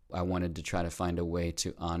 I wanted to try to find a way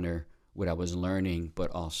to honor what I was learning, but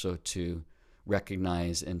also to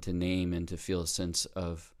recognize and to name and to feel a sense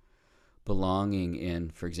of belonging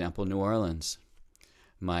in, for example, New Orleans.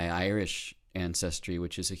 My Irish ancestry,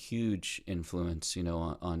 which is a huge influence,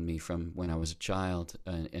 on me from when I was a child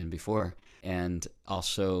and before. And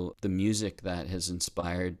also the music that has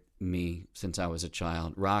inspired me since I was a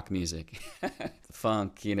child, rock music,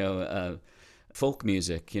 funk, folk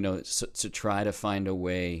music, so, to try to find a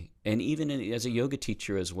way, and even as a yoga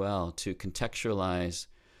teacher as well, to contextualize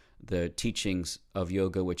the teachings of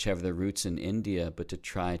yoga, which have their roots in India, but to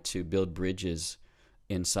try to build bridges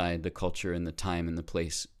inside the culture and the time and the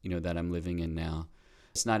place, that I'm living in now.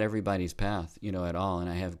 It's not everybody's path, at all. And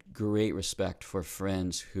I have great respect for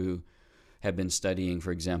friends who have been studying,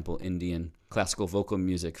 for example, Indian classical vocal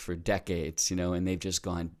music for decades, and they've just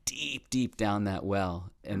gone deep, deep down that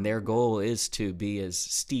well. And their goal is to be as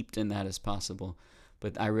steeped in that as possible.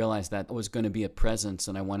 But I realized that was going to be a presence,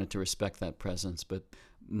 and I wanted to respect that presence. But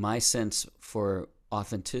my sense for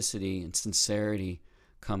authenticity and sincerity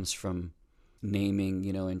comes from naming,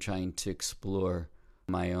 and trying to explore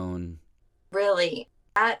my own. Really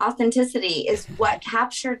That authenticity is what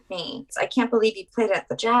captured me. I can't believe you played at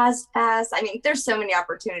the Jazz Fest. I mean, there's so many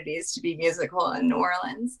opportunities to be musical in New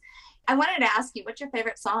Orleans. I wanted to ask you, what's your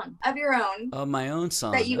favorite song of your own? Oh, my own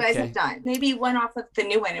song. That you guys have done. Maybe one off of the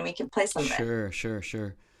new one and we can play some of it.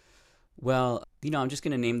 Sure. Well, I'm just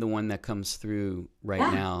going to name the one that comes through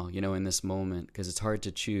right now, in this moment, because it's hard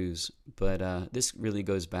to choose. But this really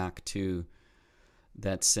goes back to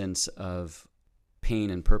that sense of pain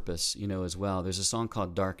and purpose, as well. There's a song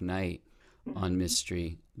called Dark Night on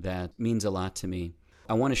Mystery that means a lot to me.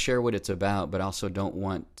 I want to share what it's about, but also don't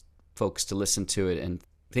want folks to listen to it and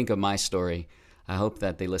think of my story. I hope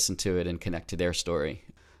that they listen to it and connect to their story.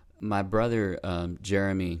 My brother,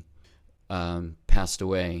 Jeremy, passed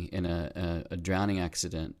away in a drowning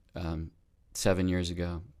accident 7 years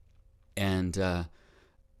ago. And,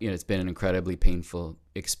 it's been an incredibly painful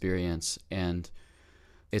experience. And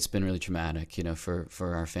it's been really traumatic,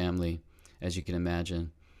 for our family, as you can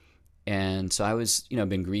imagine. And so I was,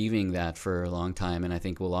 been grieving that for a long time. And I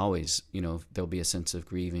think we'll always, there'll be a sense of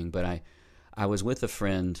grieving. But I was with a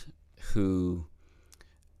friend who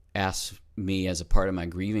asked me as a part of my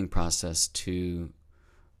grieving process to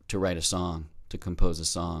write a song, to compose a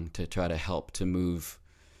song, to try to help to move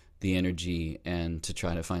the energy and to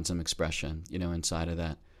try to find some expression, inside of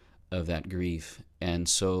that grief. And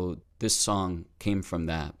so this song came from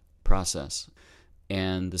that process.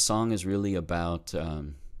 And the song is really about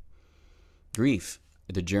grief,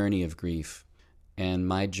 the journey of grief. And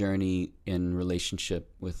my journey in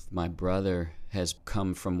relationship with my brother has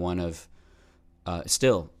come from one of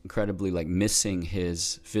still incredibly missing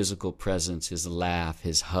his physical presence, his laugh,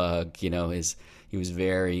 his hug. He was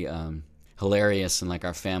very hilarious and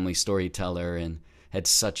our family storyteller, and had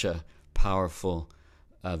such a powerful,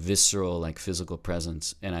 visceral, physical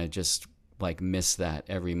presence. And I just miss that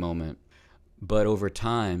every moment. But over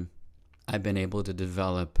time, I've been able to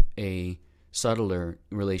develop a subtler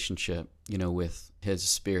relationship, with his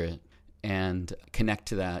spirit and connect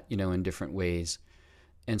to that, in different ways.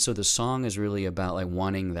 And so the song is really about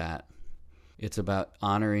wanting that. It's about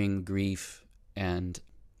honoring grief and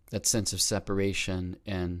that sense of separation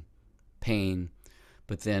and pain,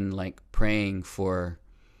 but then praying for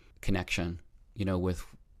connection, with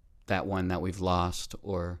that one that we've lost,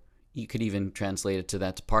 or you could even translate it to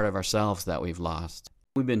that part of ourselves that we've lost.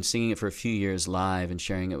 We've been singing it for a few years live and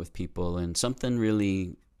sharing it with people, and something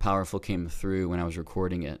really powerful came through when I was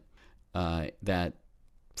recording it, that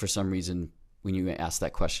for some reason, when you asked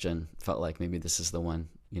that question, felt like maybe this is the one,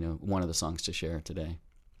 one of the songs to share today.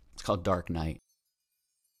 It's called Dark Night.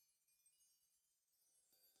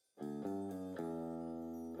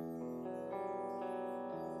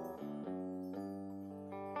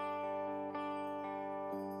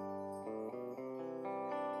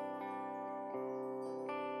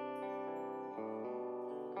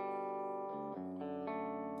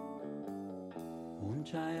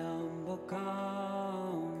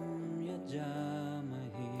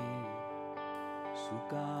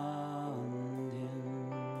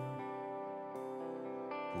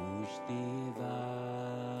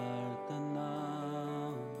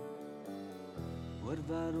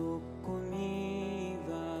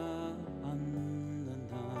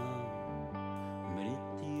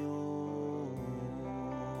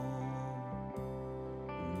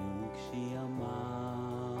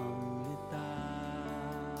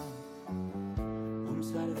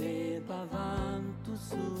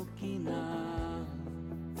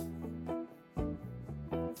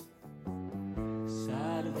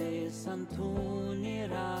 Santuni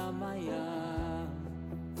Ramaya,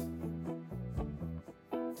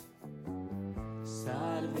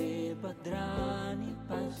 Salve Bhadrani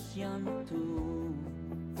Pashyantu,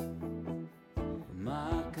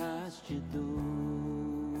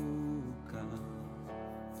 Makaschiduka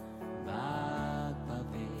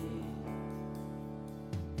Bhagpave,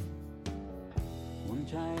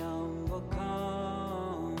 Unchayam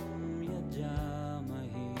Vakam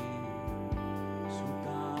Yajamahi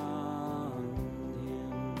Sukandhyam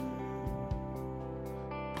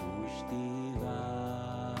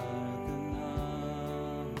Pushtivardhana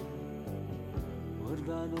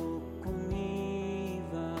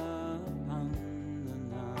Urvalukumiva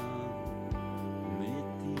Pandana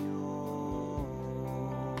Mrityo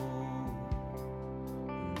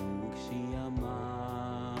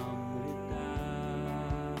Mukshiyamamrita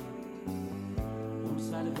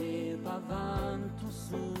Salve Bhavantu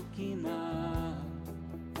Sukhina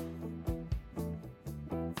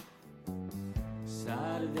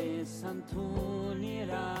Salve Santu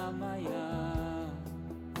Niramaya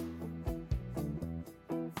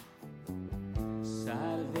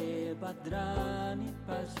Salve Bhadrani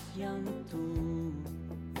Pashyantu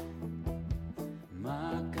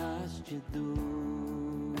Makas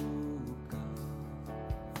chiduka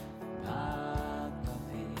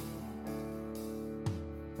pagpapi.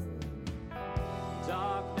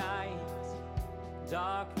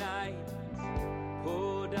 Dark night,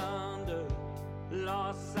 pulled under,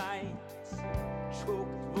 lost sight,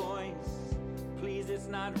 choked voice, please it's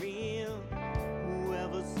not real.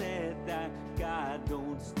 Whoever said that God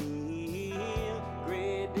don't steal?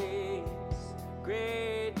 Gray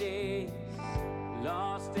days,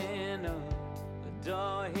 lost in a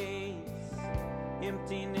dull haze,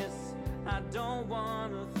 emptiness I don't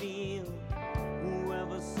wanna feel.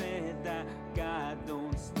 Whoever said that God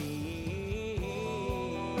don't steal?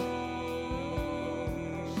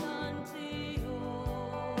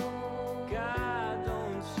 God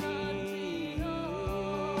don't steal.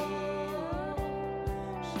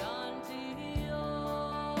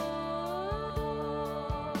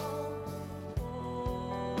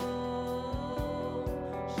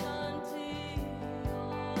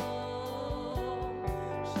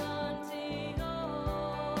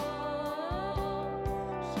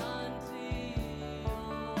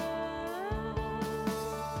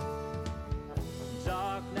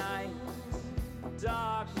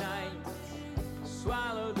 Dark night,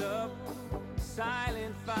 swallowed up,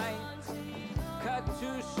 silent fight, cut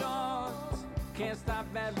too short, can't stop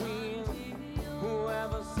that wheel.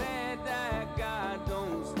 Whoever said that God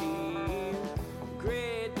don't steal?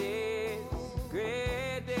 Gray days,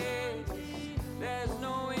 there's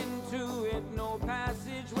no end to it, no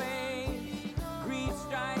passageway. Grief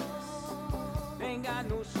strikes, ain't got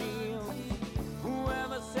no shield.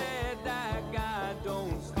 Whoever said that God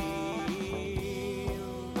don't steal?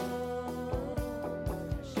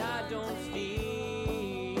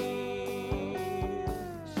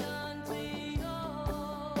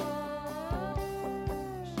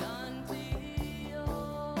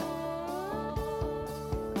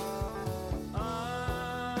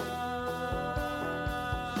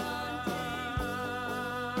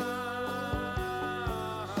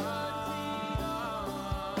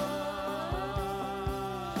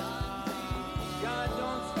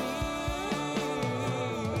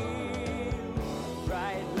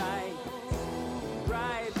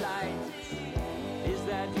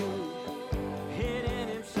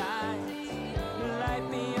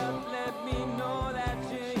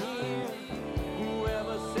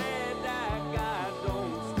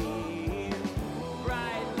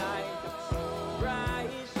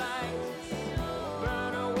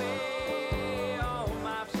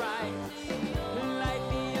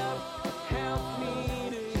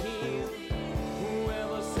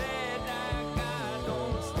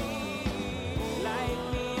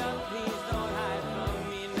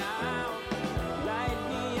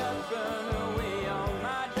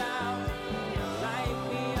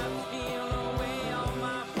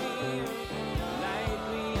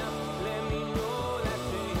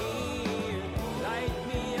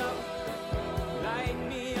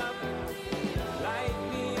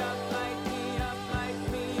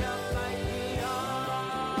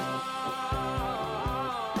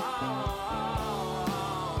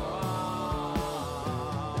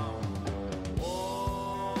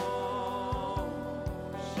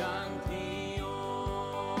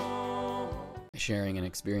 Sharing an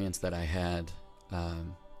experience that I had,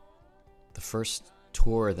 the first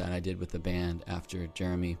tour that I did with the band after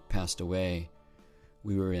Jeremy passed away.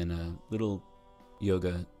 We were in a little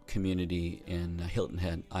yoga community in Hilton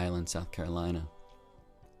Head Island, South Carolina,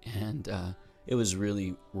 and it was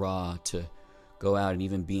really raw to go out and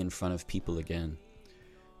even be in front of people again.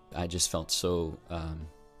 I just felt so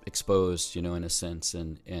exposed, in a sense,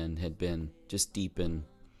 and had been just deep in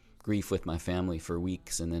grief with my family for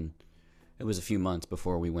weeks, and then it was a few months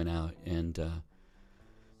before we went out, and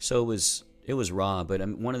so it was raw. But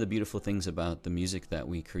one of the beautiful things about the music that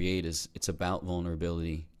we create is it's about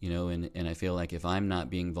vulnerability, and I feel like if I'm not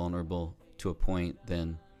being vulnerable to a point,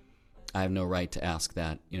 then I have no right to ask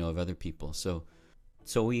that, of other people. So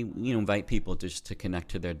we invite people just to connect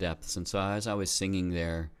to their depths. And so as I was singing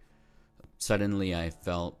there, suddenly I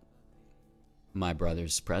felt my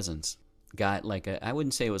brother's presence. Got like I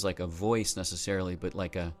wouldn't say it was like a voice necessarily, but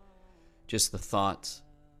like just the thoughts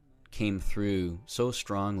came through so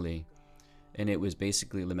strongly, and it was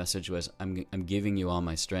basically, the message was, I'm giving you all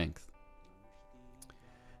my strength,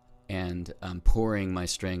 and I'm pouring my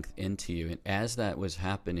strength into you. And as that was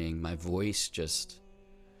happening, my voice just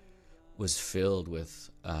was filled with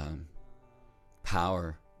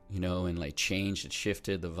power, and like changed. It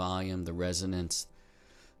shifted the volume, the resonance.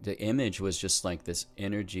 The image was just like this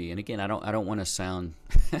energy. And again, I don't want to sound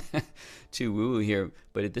too woo here,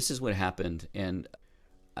 but this is what happened. And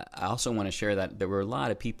I also want to share that there were a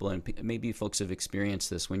lot of people, and maybe folks have experienced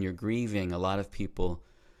this, when you're grieving, a lot of people,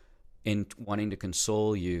 in wanting to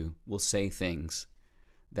console you, will say things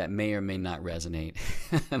that may or may not resonate,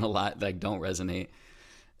 and a lot that don't resonate.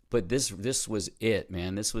 But this was it,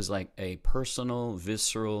 man. This was like a personal,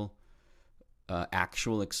 visceral,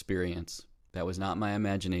 actual experience that was not my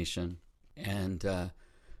imagination. And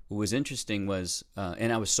what was interesting was,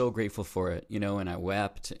 and I was so grateful for it, and I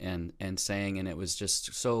wept and sang, and it was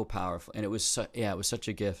just so powerful. And it was it was such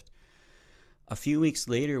a gift. A few weeks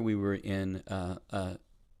later, we were in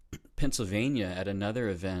Pennsylvania at another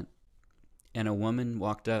event, and a woman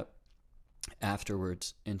walked up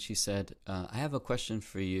afterwards, and she said, I have a question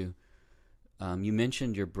for you. You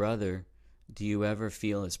mentioned your brother. Do you ever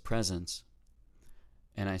feel his presence?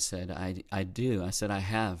 And I said, I do. I said, I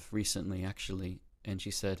have recently, actually. And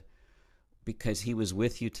she said, because he was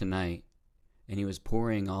with you tonight, and he was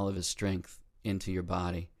pouring all of his strength into your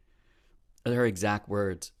body. Her exact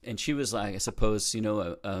words. And she was like, I suppose,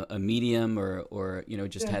 a medium or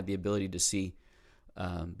just had the ability to see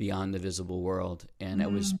beyond the visible world. And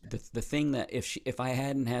it was the thing that if I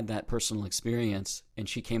hadn't had that personal experience and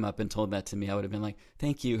she came up and told that to me, I would have been like,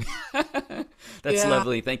 thank you. That's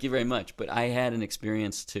lovely. Thank you very much. But I had an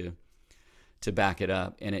experience to back it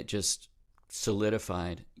up, and it just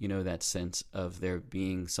solidified, that sense of there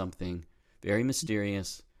being something very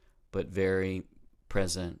mysterious, but very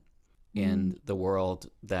present in the world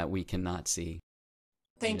that we cannot see.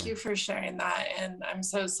 Thank you for sharing that. And I'm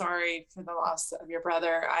so sorry for the loss of your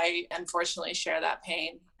brother. I unfortunately share that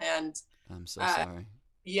pain. And I'm so sorry.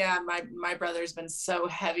 Yeah, my brother's been so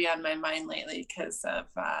heavy on my mind lately because of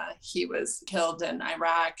he was killed in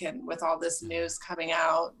Iraq, and with all this news coming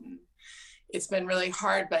out, and it's been really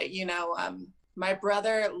hard. But my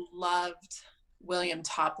brother loved William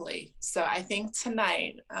Topley. So I think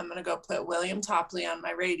tonight I'm going to go put William Topley on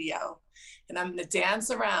my radio, and I'm going to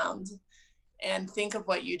dance around and think of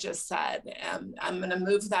what you just said. I'm going to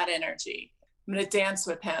move that energy. I'm going to dance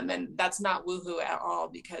with him. And that's not woohoo at all,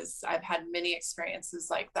 because I've had many experiences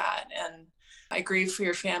like that. And I grieve for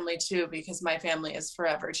your family too, because my family is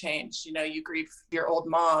forever changed. You grieve your old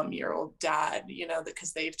mom, your old dad,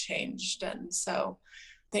 because they've changed. And so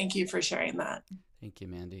thank you for sharing that. Thank you,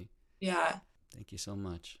 Mandy. Yeah. Thank you so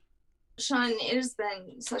much. Sean, it has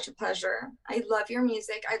been such a pleasure. I love your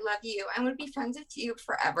music. I love you. I want to be friends with you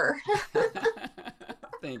forever.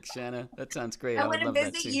 Thanks, Shanna. That sounds great. I want to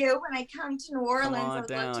visit you when I come to New Orleans. I would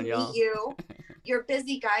love to meet you. You're a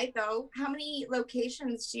busy guy, though. How many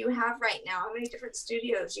locations do you have right now? How many different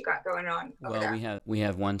studios you got going on over there? Well, we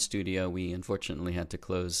have one studio. We unfortunately had to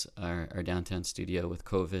close our downtown studio with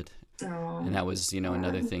COVID. And that was,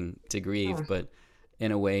 another thing to grieve. But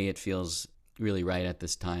in a way, it feels really right at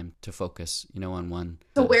this time to focus, on one.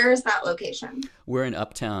 So where is that location? We're in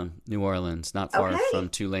Uptown New Orleans, not far from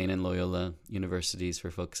Tulane and Loyola universities,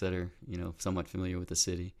 for folks that are, somewhat familiar with the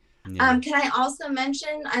city. Yeah. Can I also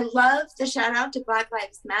mention, I love the shout out to Black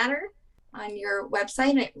Lives Matter on your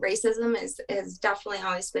website. Racism is definitely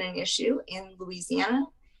always been an issue in Louisiana,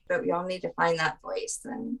 but we all need to find that voice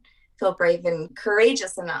and feel brave and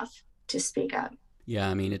courageous enough to speak up.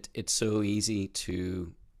 Yeah, I mean, it's so easy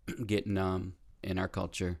to get numb in our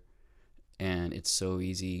culture, and it's so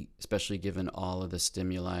easy, especially given all of the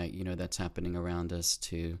stimuli that's happening around us,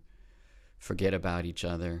 to forget about each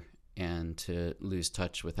other and to lose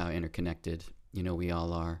touch with how interconnected we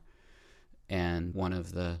all are. And one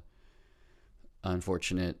of the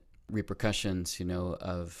unfortunate repercussions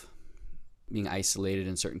of being isolated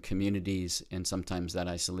in certain communities, and sometimes that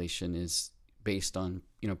isolation is based on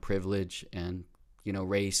privilege and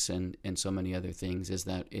race and so many other things, is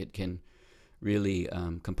that it can really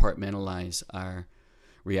compartmentalize our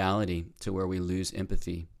reality to where we lose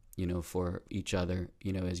empathy, for each other,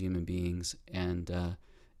 as human beings. And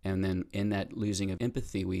then in that losing of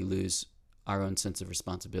empathy, we lose our own sense of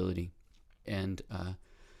responsibility and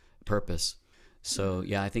purpose. So,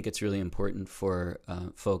 yeah, I think it's really important for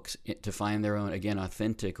folks to find their own, again,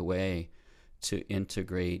 authentic way to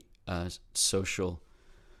integrate social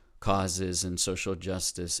causes and social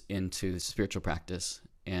justice into spiritual practice.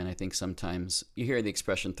 And I think sometimes you hear the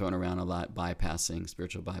expression thrown around a lot,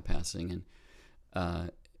 spiritual bypassing.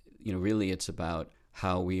 And, really it's about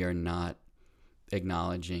how we are not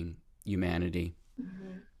acknowledging humanity.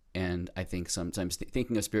 Mm-hmm. And I think sometimes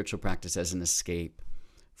thinking of spiritual practice as an escape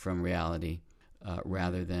from reality,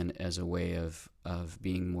 rather than as a way of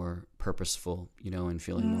being more purposeful, and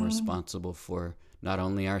feeling more responsible for not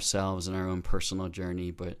only ourselves and our own personal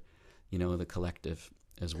journey, but the collective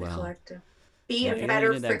as well. Be a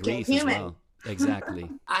better freaking human. Exactly.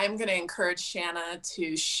 I'm going to encourage Shanna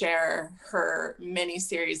to share her mini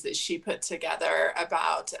series that she put together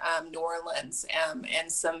about New Orleans,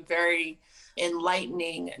 and some very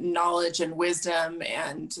enlightening knowledge and wisdom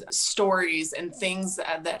and stories and things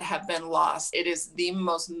that have been lost. It is the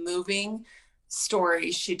most moving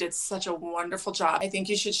story. She did such a wonderful job. I think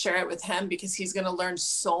you should share it with him because he's going to learn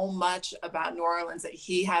so much about New Orleans that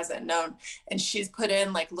he hasn't known. And she's put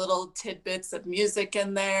in like little tidbits of music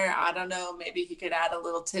in there. I don't know, maybe he could add a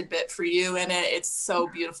little tidbit for you in it. It's so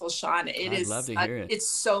beautiful, Sean. I'd love to hear it. It's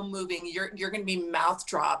so moving. You're going to be mouth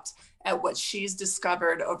dropped at what she's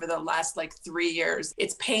discovered over the last like 3 years.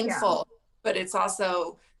 It's painful, but it's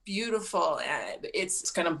also beautiful, and it's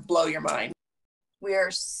going to blow your mind. We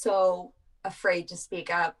are so afraid to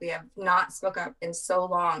speak up. We have not spoken up in so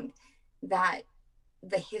long that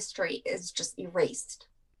the history is just erased.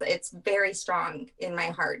 It's very strong in my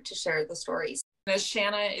heart to share the stories. As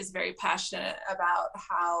Shanna is very passionate about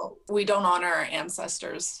how we don't honor our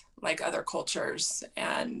ancestors like other cultures.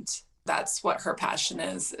 And that's what her passion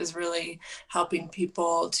is really helping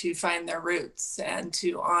people to find their roots and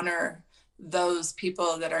to honor those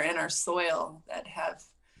people that are in our soil that have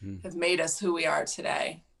made us who we are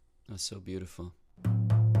today. That's so beautiful.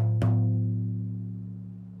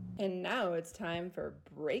 And now it's time for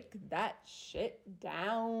Break That Shit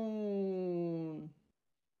Down.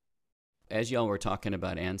 As y'all were talking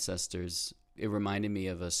about ancestors, it reminded me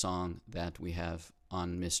of a song that we have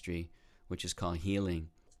on Mystery, which is called Healing.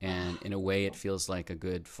 And in a way, it feels like a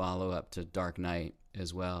good follow-up to Dark Night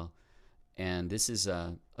as well. And this is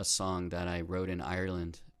a song that I wrote in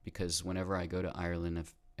Ireland, because whenever I go to Ireland,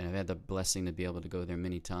 I've had the blessing to be able to go there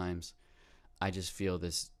many times, I just feel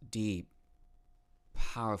this deep,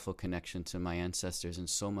 powerful connection to my ancestors, and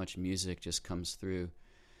so much music just comes through.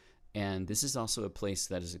 And this is also a place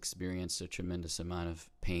that has experienced a tremendous amount of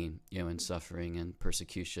pain, and suffering and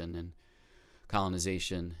persecution and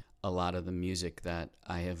colonization. A lot of the music that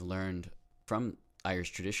I have learned from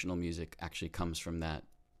Irish traditional music actually comes from that.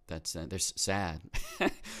 There's sad,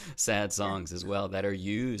 sad songs as well that are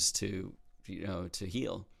used to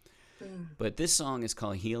heal. But this song is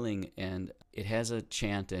called Healing, and it has a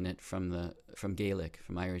chant in it from Gaelic,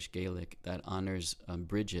 from Irish Gaelic, that honors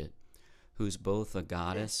Bridget, who's both a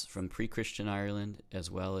goddess from pre-Christian Ireland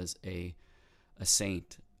as well as a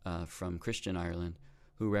saint from Christian Ireland,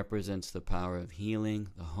 who represents the power of healing,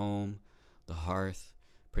 the home, the hearth,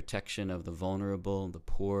 protection of the vulnerable, the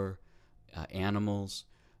poor, animals.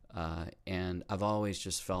 And I've always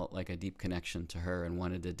just felt like a deep connection to her and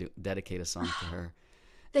wanted to dedicate a song to her.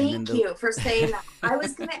 Thank you for saying that. I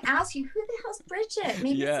was going to ask you, who the hell's Bridget?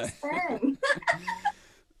 Maybe it's a friend.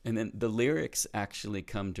 And then the lyrics actually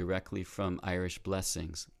come directly from Irish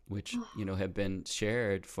blessings, which, have been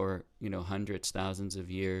shared for, hundreds, thousands of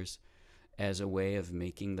years as a way of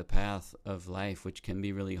making the path of life, which can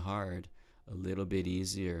be really hard, a little bit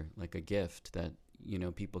easier, like a gift that,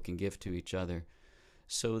 people can give to each other.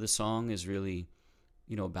 So the song is really,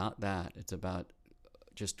 about that. It's about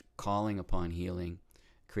just calling upon healing,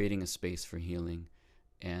 creating a space for healing,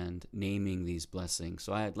 and naming these blessings.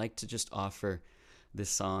 So I'd like to just offer this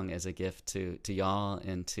song as a gift to y'all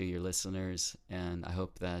and to your listeners, and I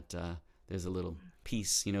hope that there's a little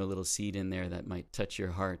piece, a little seed in there that might touch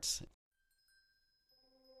your hearts.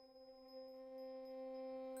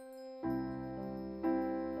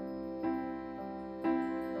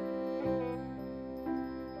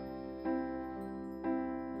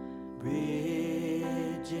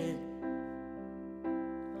 Bridget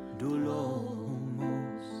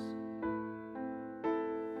Dulomos,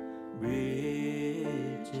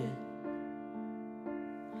 Bridget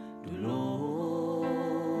Dulomos,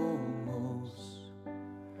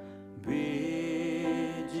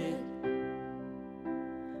 Bridget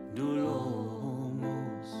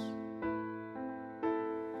Dulomos,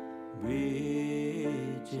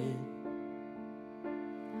 Bridget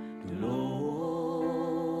Dulomos.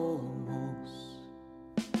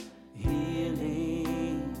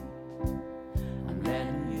 Healing, I'm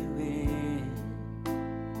letting you in.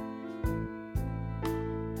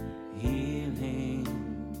 Healing,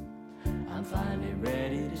 I'm finally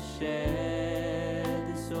ready to shed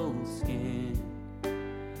this old skin.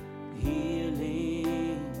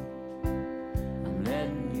 Healing, I'm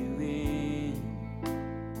letting you in.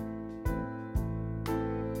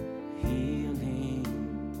 Healing,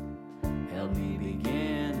 help me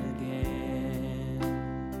begin again.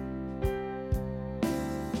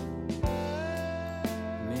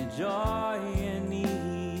 May joy and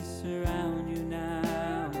ease surround you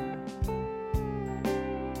now,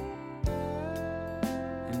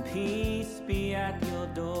 and peace be at your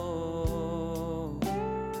door.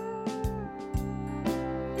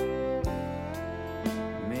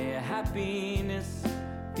 happiness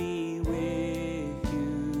be with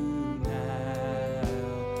you now,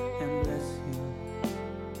 and bless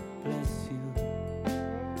you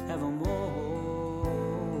evermore.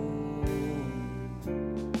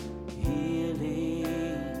 Healing,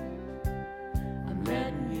 I'm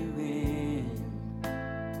letting you in.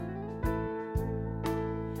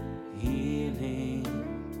 Healing,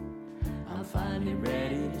 I'm finally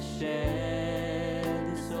ready to shed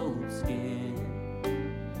this old skin.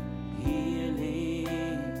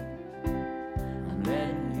 Healing, I'm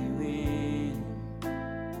letting you in.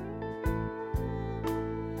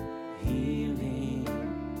 Healing,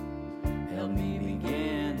 help me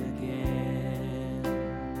begin again.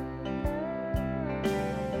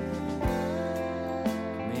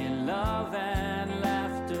 May love and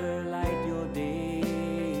laughter light your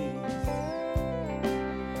days.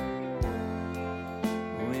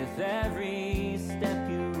 With every step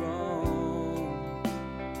you roam,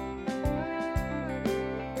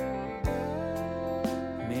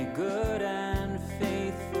 may good and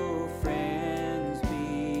faithful friends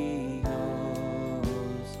be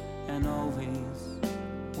yours, and always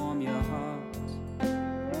warm your heart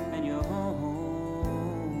and your home.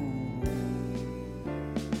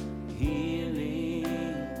 Healing,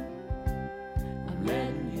 I'm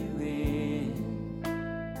letting you in.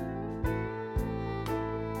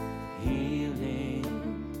 Healing,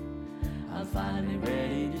 I'm finally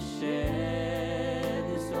ready to shed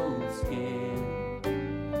this old skin.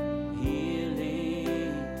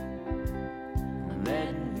 Healing, I'm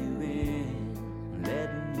letting you in, I'm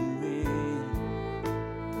letting you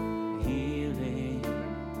in. Healing,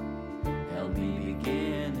 help me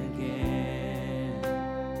begin again.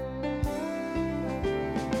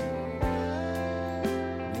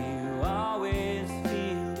 May you always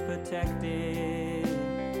feel protected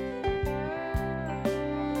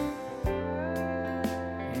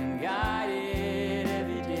and guided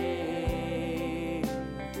every day.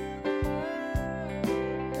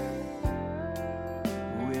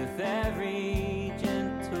 With every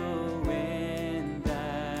gentle wind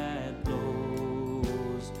that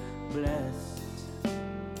blows, blessed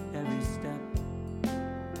every step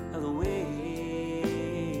of the way.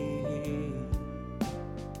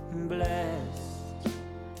 Blessed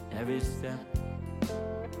every step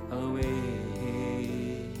of the way.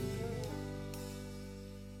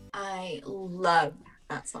 I love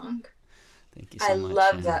that song. Thank you so I much.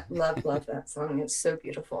 love Shannon. that. Love that song. It's so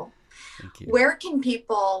beautiful. Thank you. Where can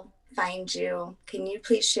people find you? Can you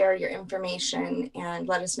please share your information and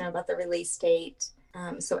let us know about the release date,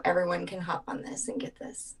 so everyone can hop on this and get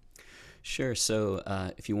this? Sure. So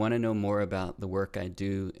if you want to know more about the work I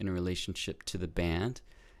do in relationship to the band,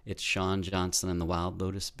 it's Shawn Johnson and the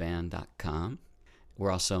WildLotusBand.com.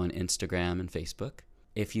 We're also on Instagram and Facebook.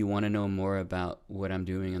 If you want to know more about what I'm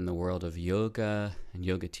doing in the world of yoga and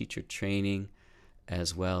yoga teacher training,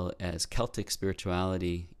 as well as Celtic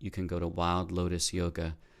spirituality, you can go to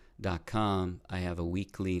wildlotusyoga.com. I have a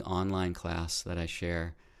weekly online class that I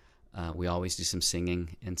share. We always do some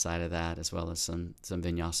singing inside of that, as well as some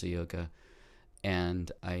vinyasa yoga.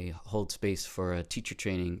 And I hold space for a teacher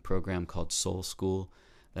training program called Soul School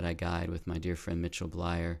that I guide with my dear friend Mitchell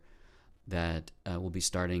Blyer that will be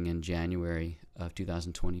starting in January of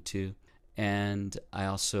 2022. And I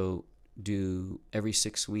also do every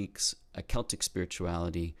 6 weeks a Celtic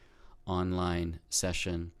spirituality online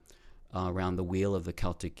session around the wheel of the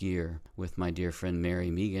Celtic year with my dear friend Mary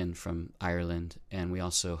Megan from Ireland. And we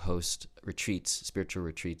also host retreats, spiritual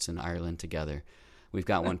retreats in Ireland together. We've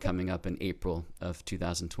got one coming up in April of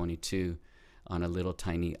 2022 on a little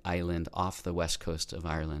tiny island off the west coast of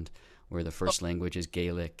Ireland, where the first language is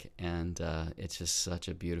Gaelic, and it's just such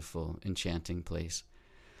a beautiful, enchanting place.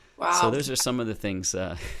 Wow. So those are some of the things.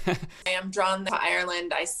 I am drawn to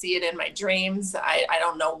Ireland. I see it in my dreams. I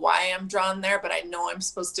don't know why I'm drawn there, but I know I'm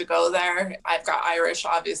supposed to go there. I've got Irish,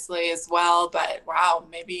 obviously, as well. But wow,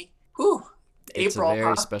 maybe, It's April. a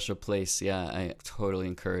very special place. Yeah, I totally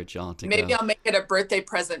encourage y'all to Maybe go. I'll make it a birthday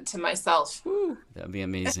present to myself. That'd be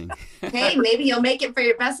amazing. Hey, maybe you'll make it for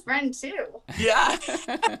your best friend too. Yeah.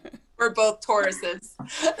 We're both Tauruses.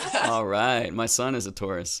 All right. My son is a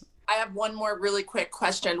Taurus. I have one more really quick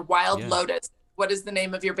question. Wild Yeah. Lotus. What does the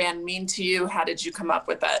name of your band mean to you? How did you come up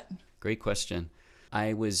with that? Great question.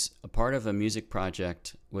 I was a part of a music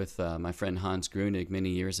project with my friend Hans Grunig many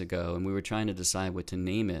years ago, and we were trying to decide what to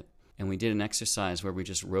name it. And we did an exercise where we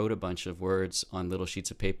just wrote a bunch of words on little sheets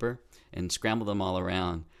of paper and scrambled them all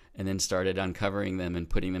around, and then started uncovering them and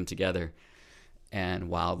putting them together. And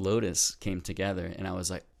Wild Lotus came together, and I was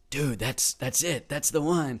like, dude, that's it. That's the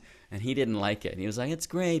one. And he didn't like it. And he was like, it's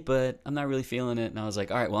great, but I'm not really feeling it. And I was like,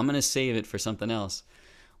 all right, well, I'm going to save it for something else.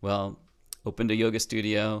 Well, opened a yoga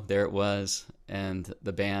studio. There it was. And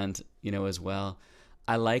the band, as well.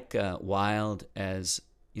 I like wild as,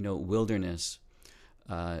 wilderness,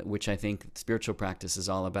 which I think spiritual practice is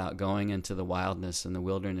all about, going into the wildness and the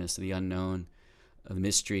wilderness, the unknown, the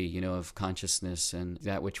mystery, of consciousness and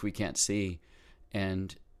that which we can't see,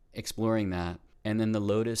 and exploring that. And then the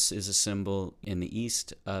lotus is a symbol in the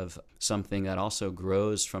East of something that also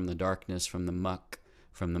grows from the darkness, from the muck,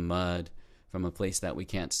 from the mud, from a place that we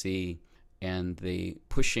can't see. And the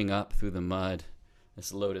pushing up through the mud,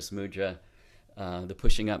 this lotus mudra, the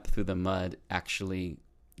pushing up through the mud actually,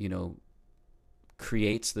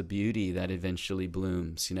 creates the beauty that eventually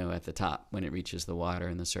blooms, at the top when it reaches the water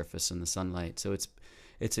and the surface and the sunlight. So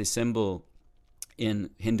it's a symbol in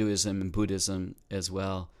Hinduism and Buddhism as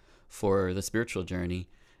well for the spiritual journey.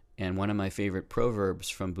 And one of my favorite proverbs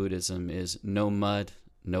from Buddhism is no mud,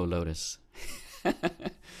 no lotus.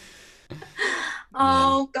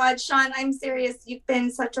 Oh God, Sean, I'm serious. You've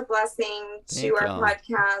been such a blessing to our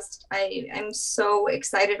podcast. I'm so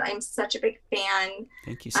excited. I'm such a big fan.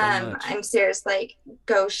 Thank you so much. I'm serious. Like,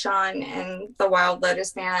 go Sean and the Wild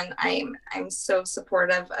Lotus Band. I'm so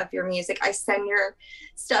supportive of your music. I send your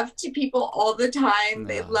stuff to people all the time.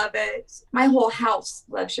 They love it. My whole house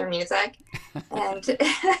loves your music, and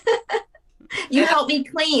you help me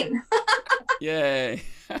clean. Yay.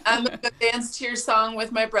 I'm going to dance to your song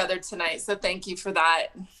with my brother tonight. So thank you for that.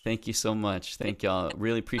 Thank you so much. Thank y'all.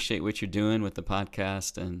 Really appreciate what you're doing with the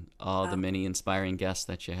podcast and all the many inspiring guests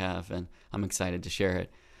that you have. And I'm excited to share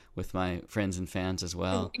it with my friends and fans as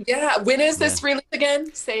well. Yeah. When is this release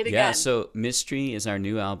again? Say it again. Yeah. So Mystery is our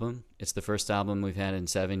new album. It's the first album we've had in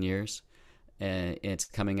 7 years. It's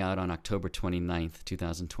coming out on October 29th,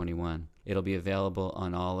 2021. It'll be available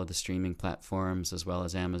on all of the streaming platforms as well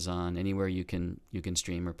as Amazon, anywhere you can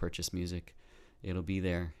stream or purchase music. It'll be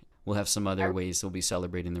there. We'll have some other ways we'll be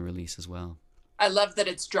celebrating the release as well. I love that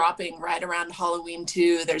it's dropping right around Halloween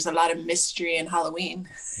too. There's a lot of mystery in Halloween.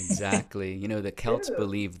 Exactly. The Celts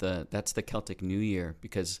believe that's the Celtic New Year,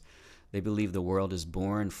 because they believe the world is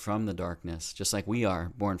born from the darkness, just like we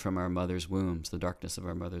are born from our mother's wombs, the darkness of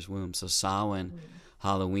our mother's womb. So Samhain,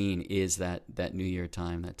 Halloween is that New Year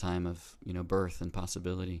time, that time of, birth and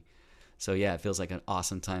possibility. So yeah, it feels like an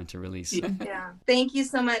awesome time to release. Yeah. Thank you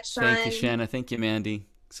so much, Sean. Thank you, Shanna. Thank you, Mandy.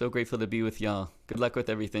 So grateful to be with y'all. Good luck with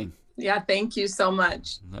everything. Yeah, thank you so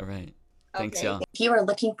much. All right. Thanks, y'all. If you are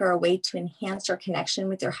looking for a way to enhance your connection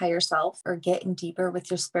with your higher self or get in deeper with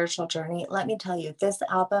your spiritual journey, let me tell you, this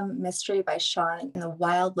album, Mystery by Sean and the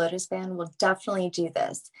Wild Lotus Band, will definitely do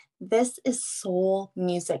this. This is soul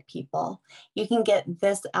music, people. You can get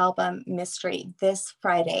this album, Mystery, this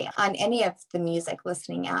Friday on any of the music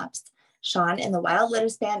listening apps. Sean and the Wild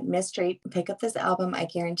Lotus Band, Mystery. Pick up this album. I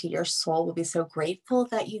guarantee your soul will be so grateful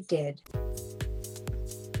that you did.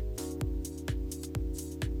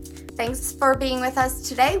 Thanks for being with us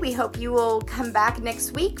today. We hope you will come back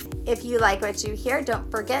next week. If you like what you hear, don't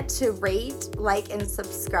forget to rate, like, and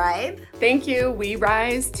subscribe. Thank you. We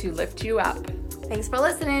rise to lift you up. Thanks for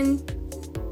listening.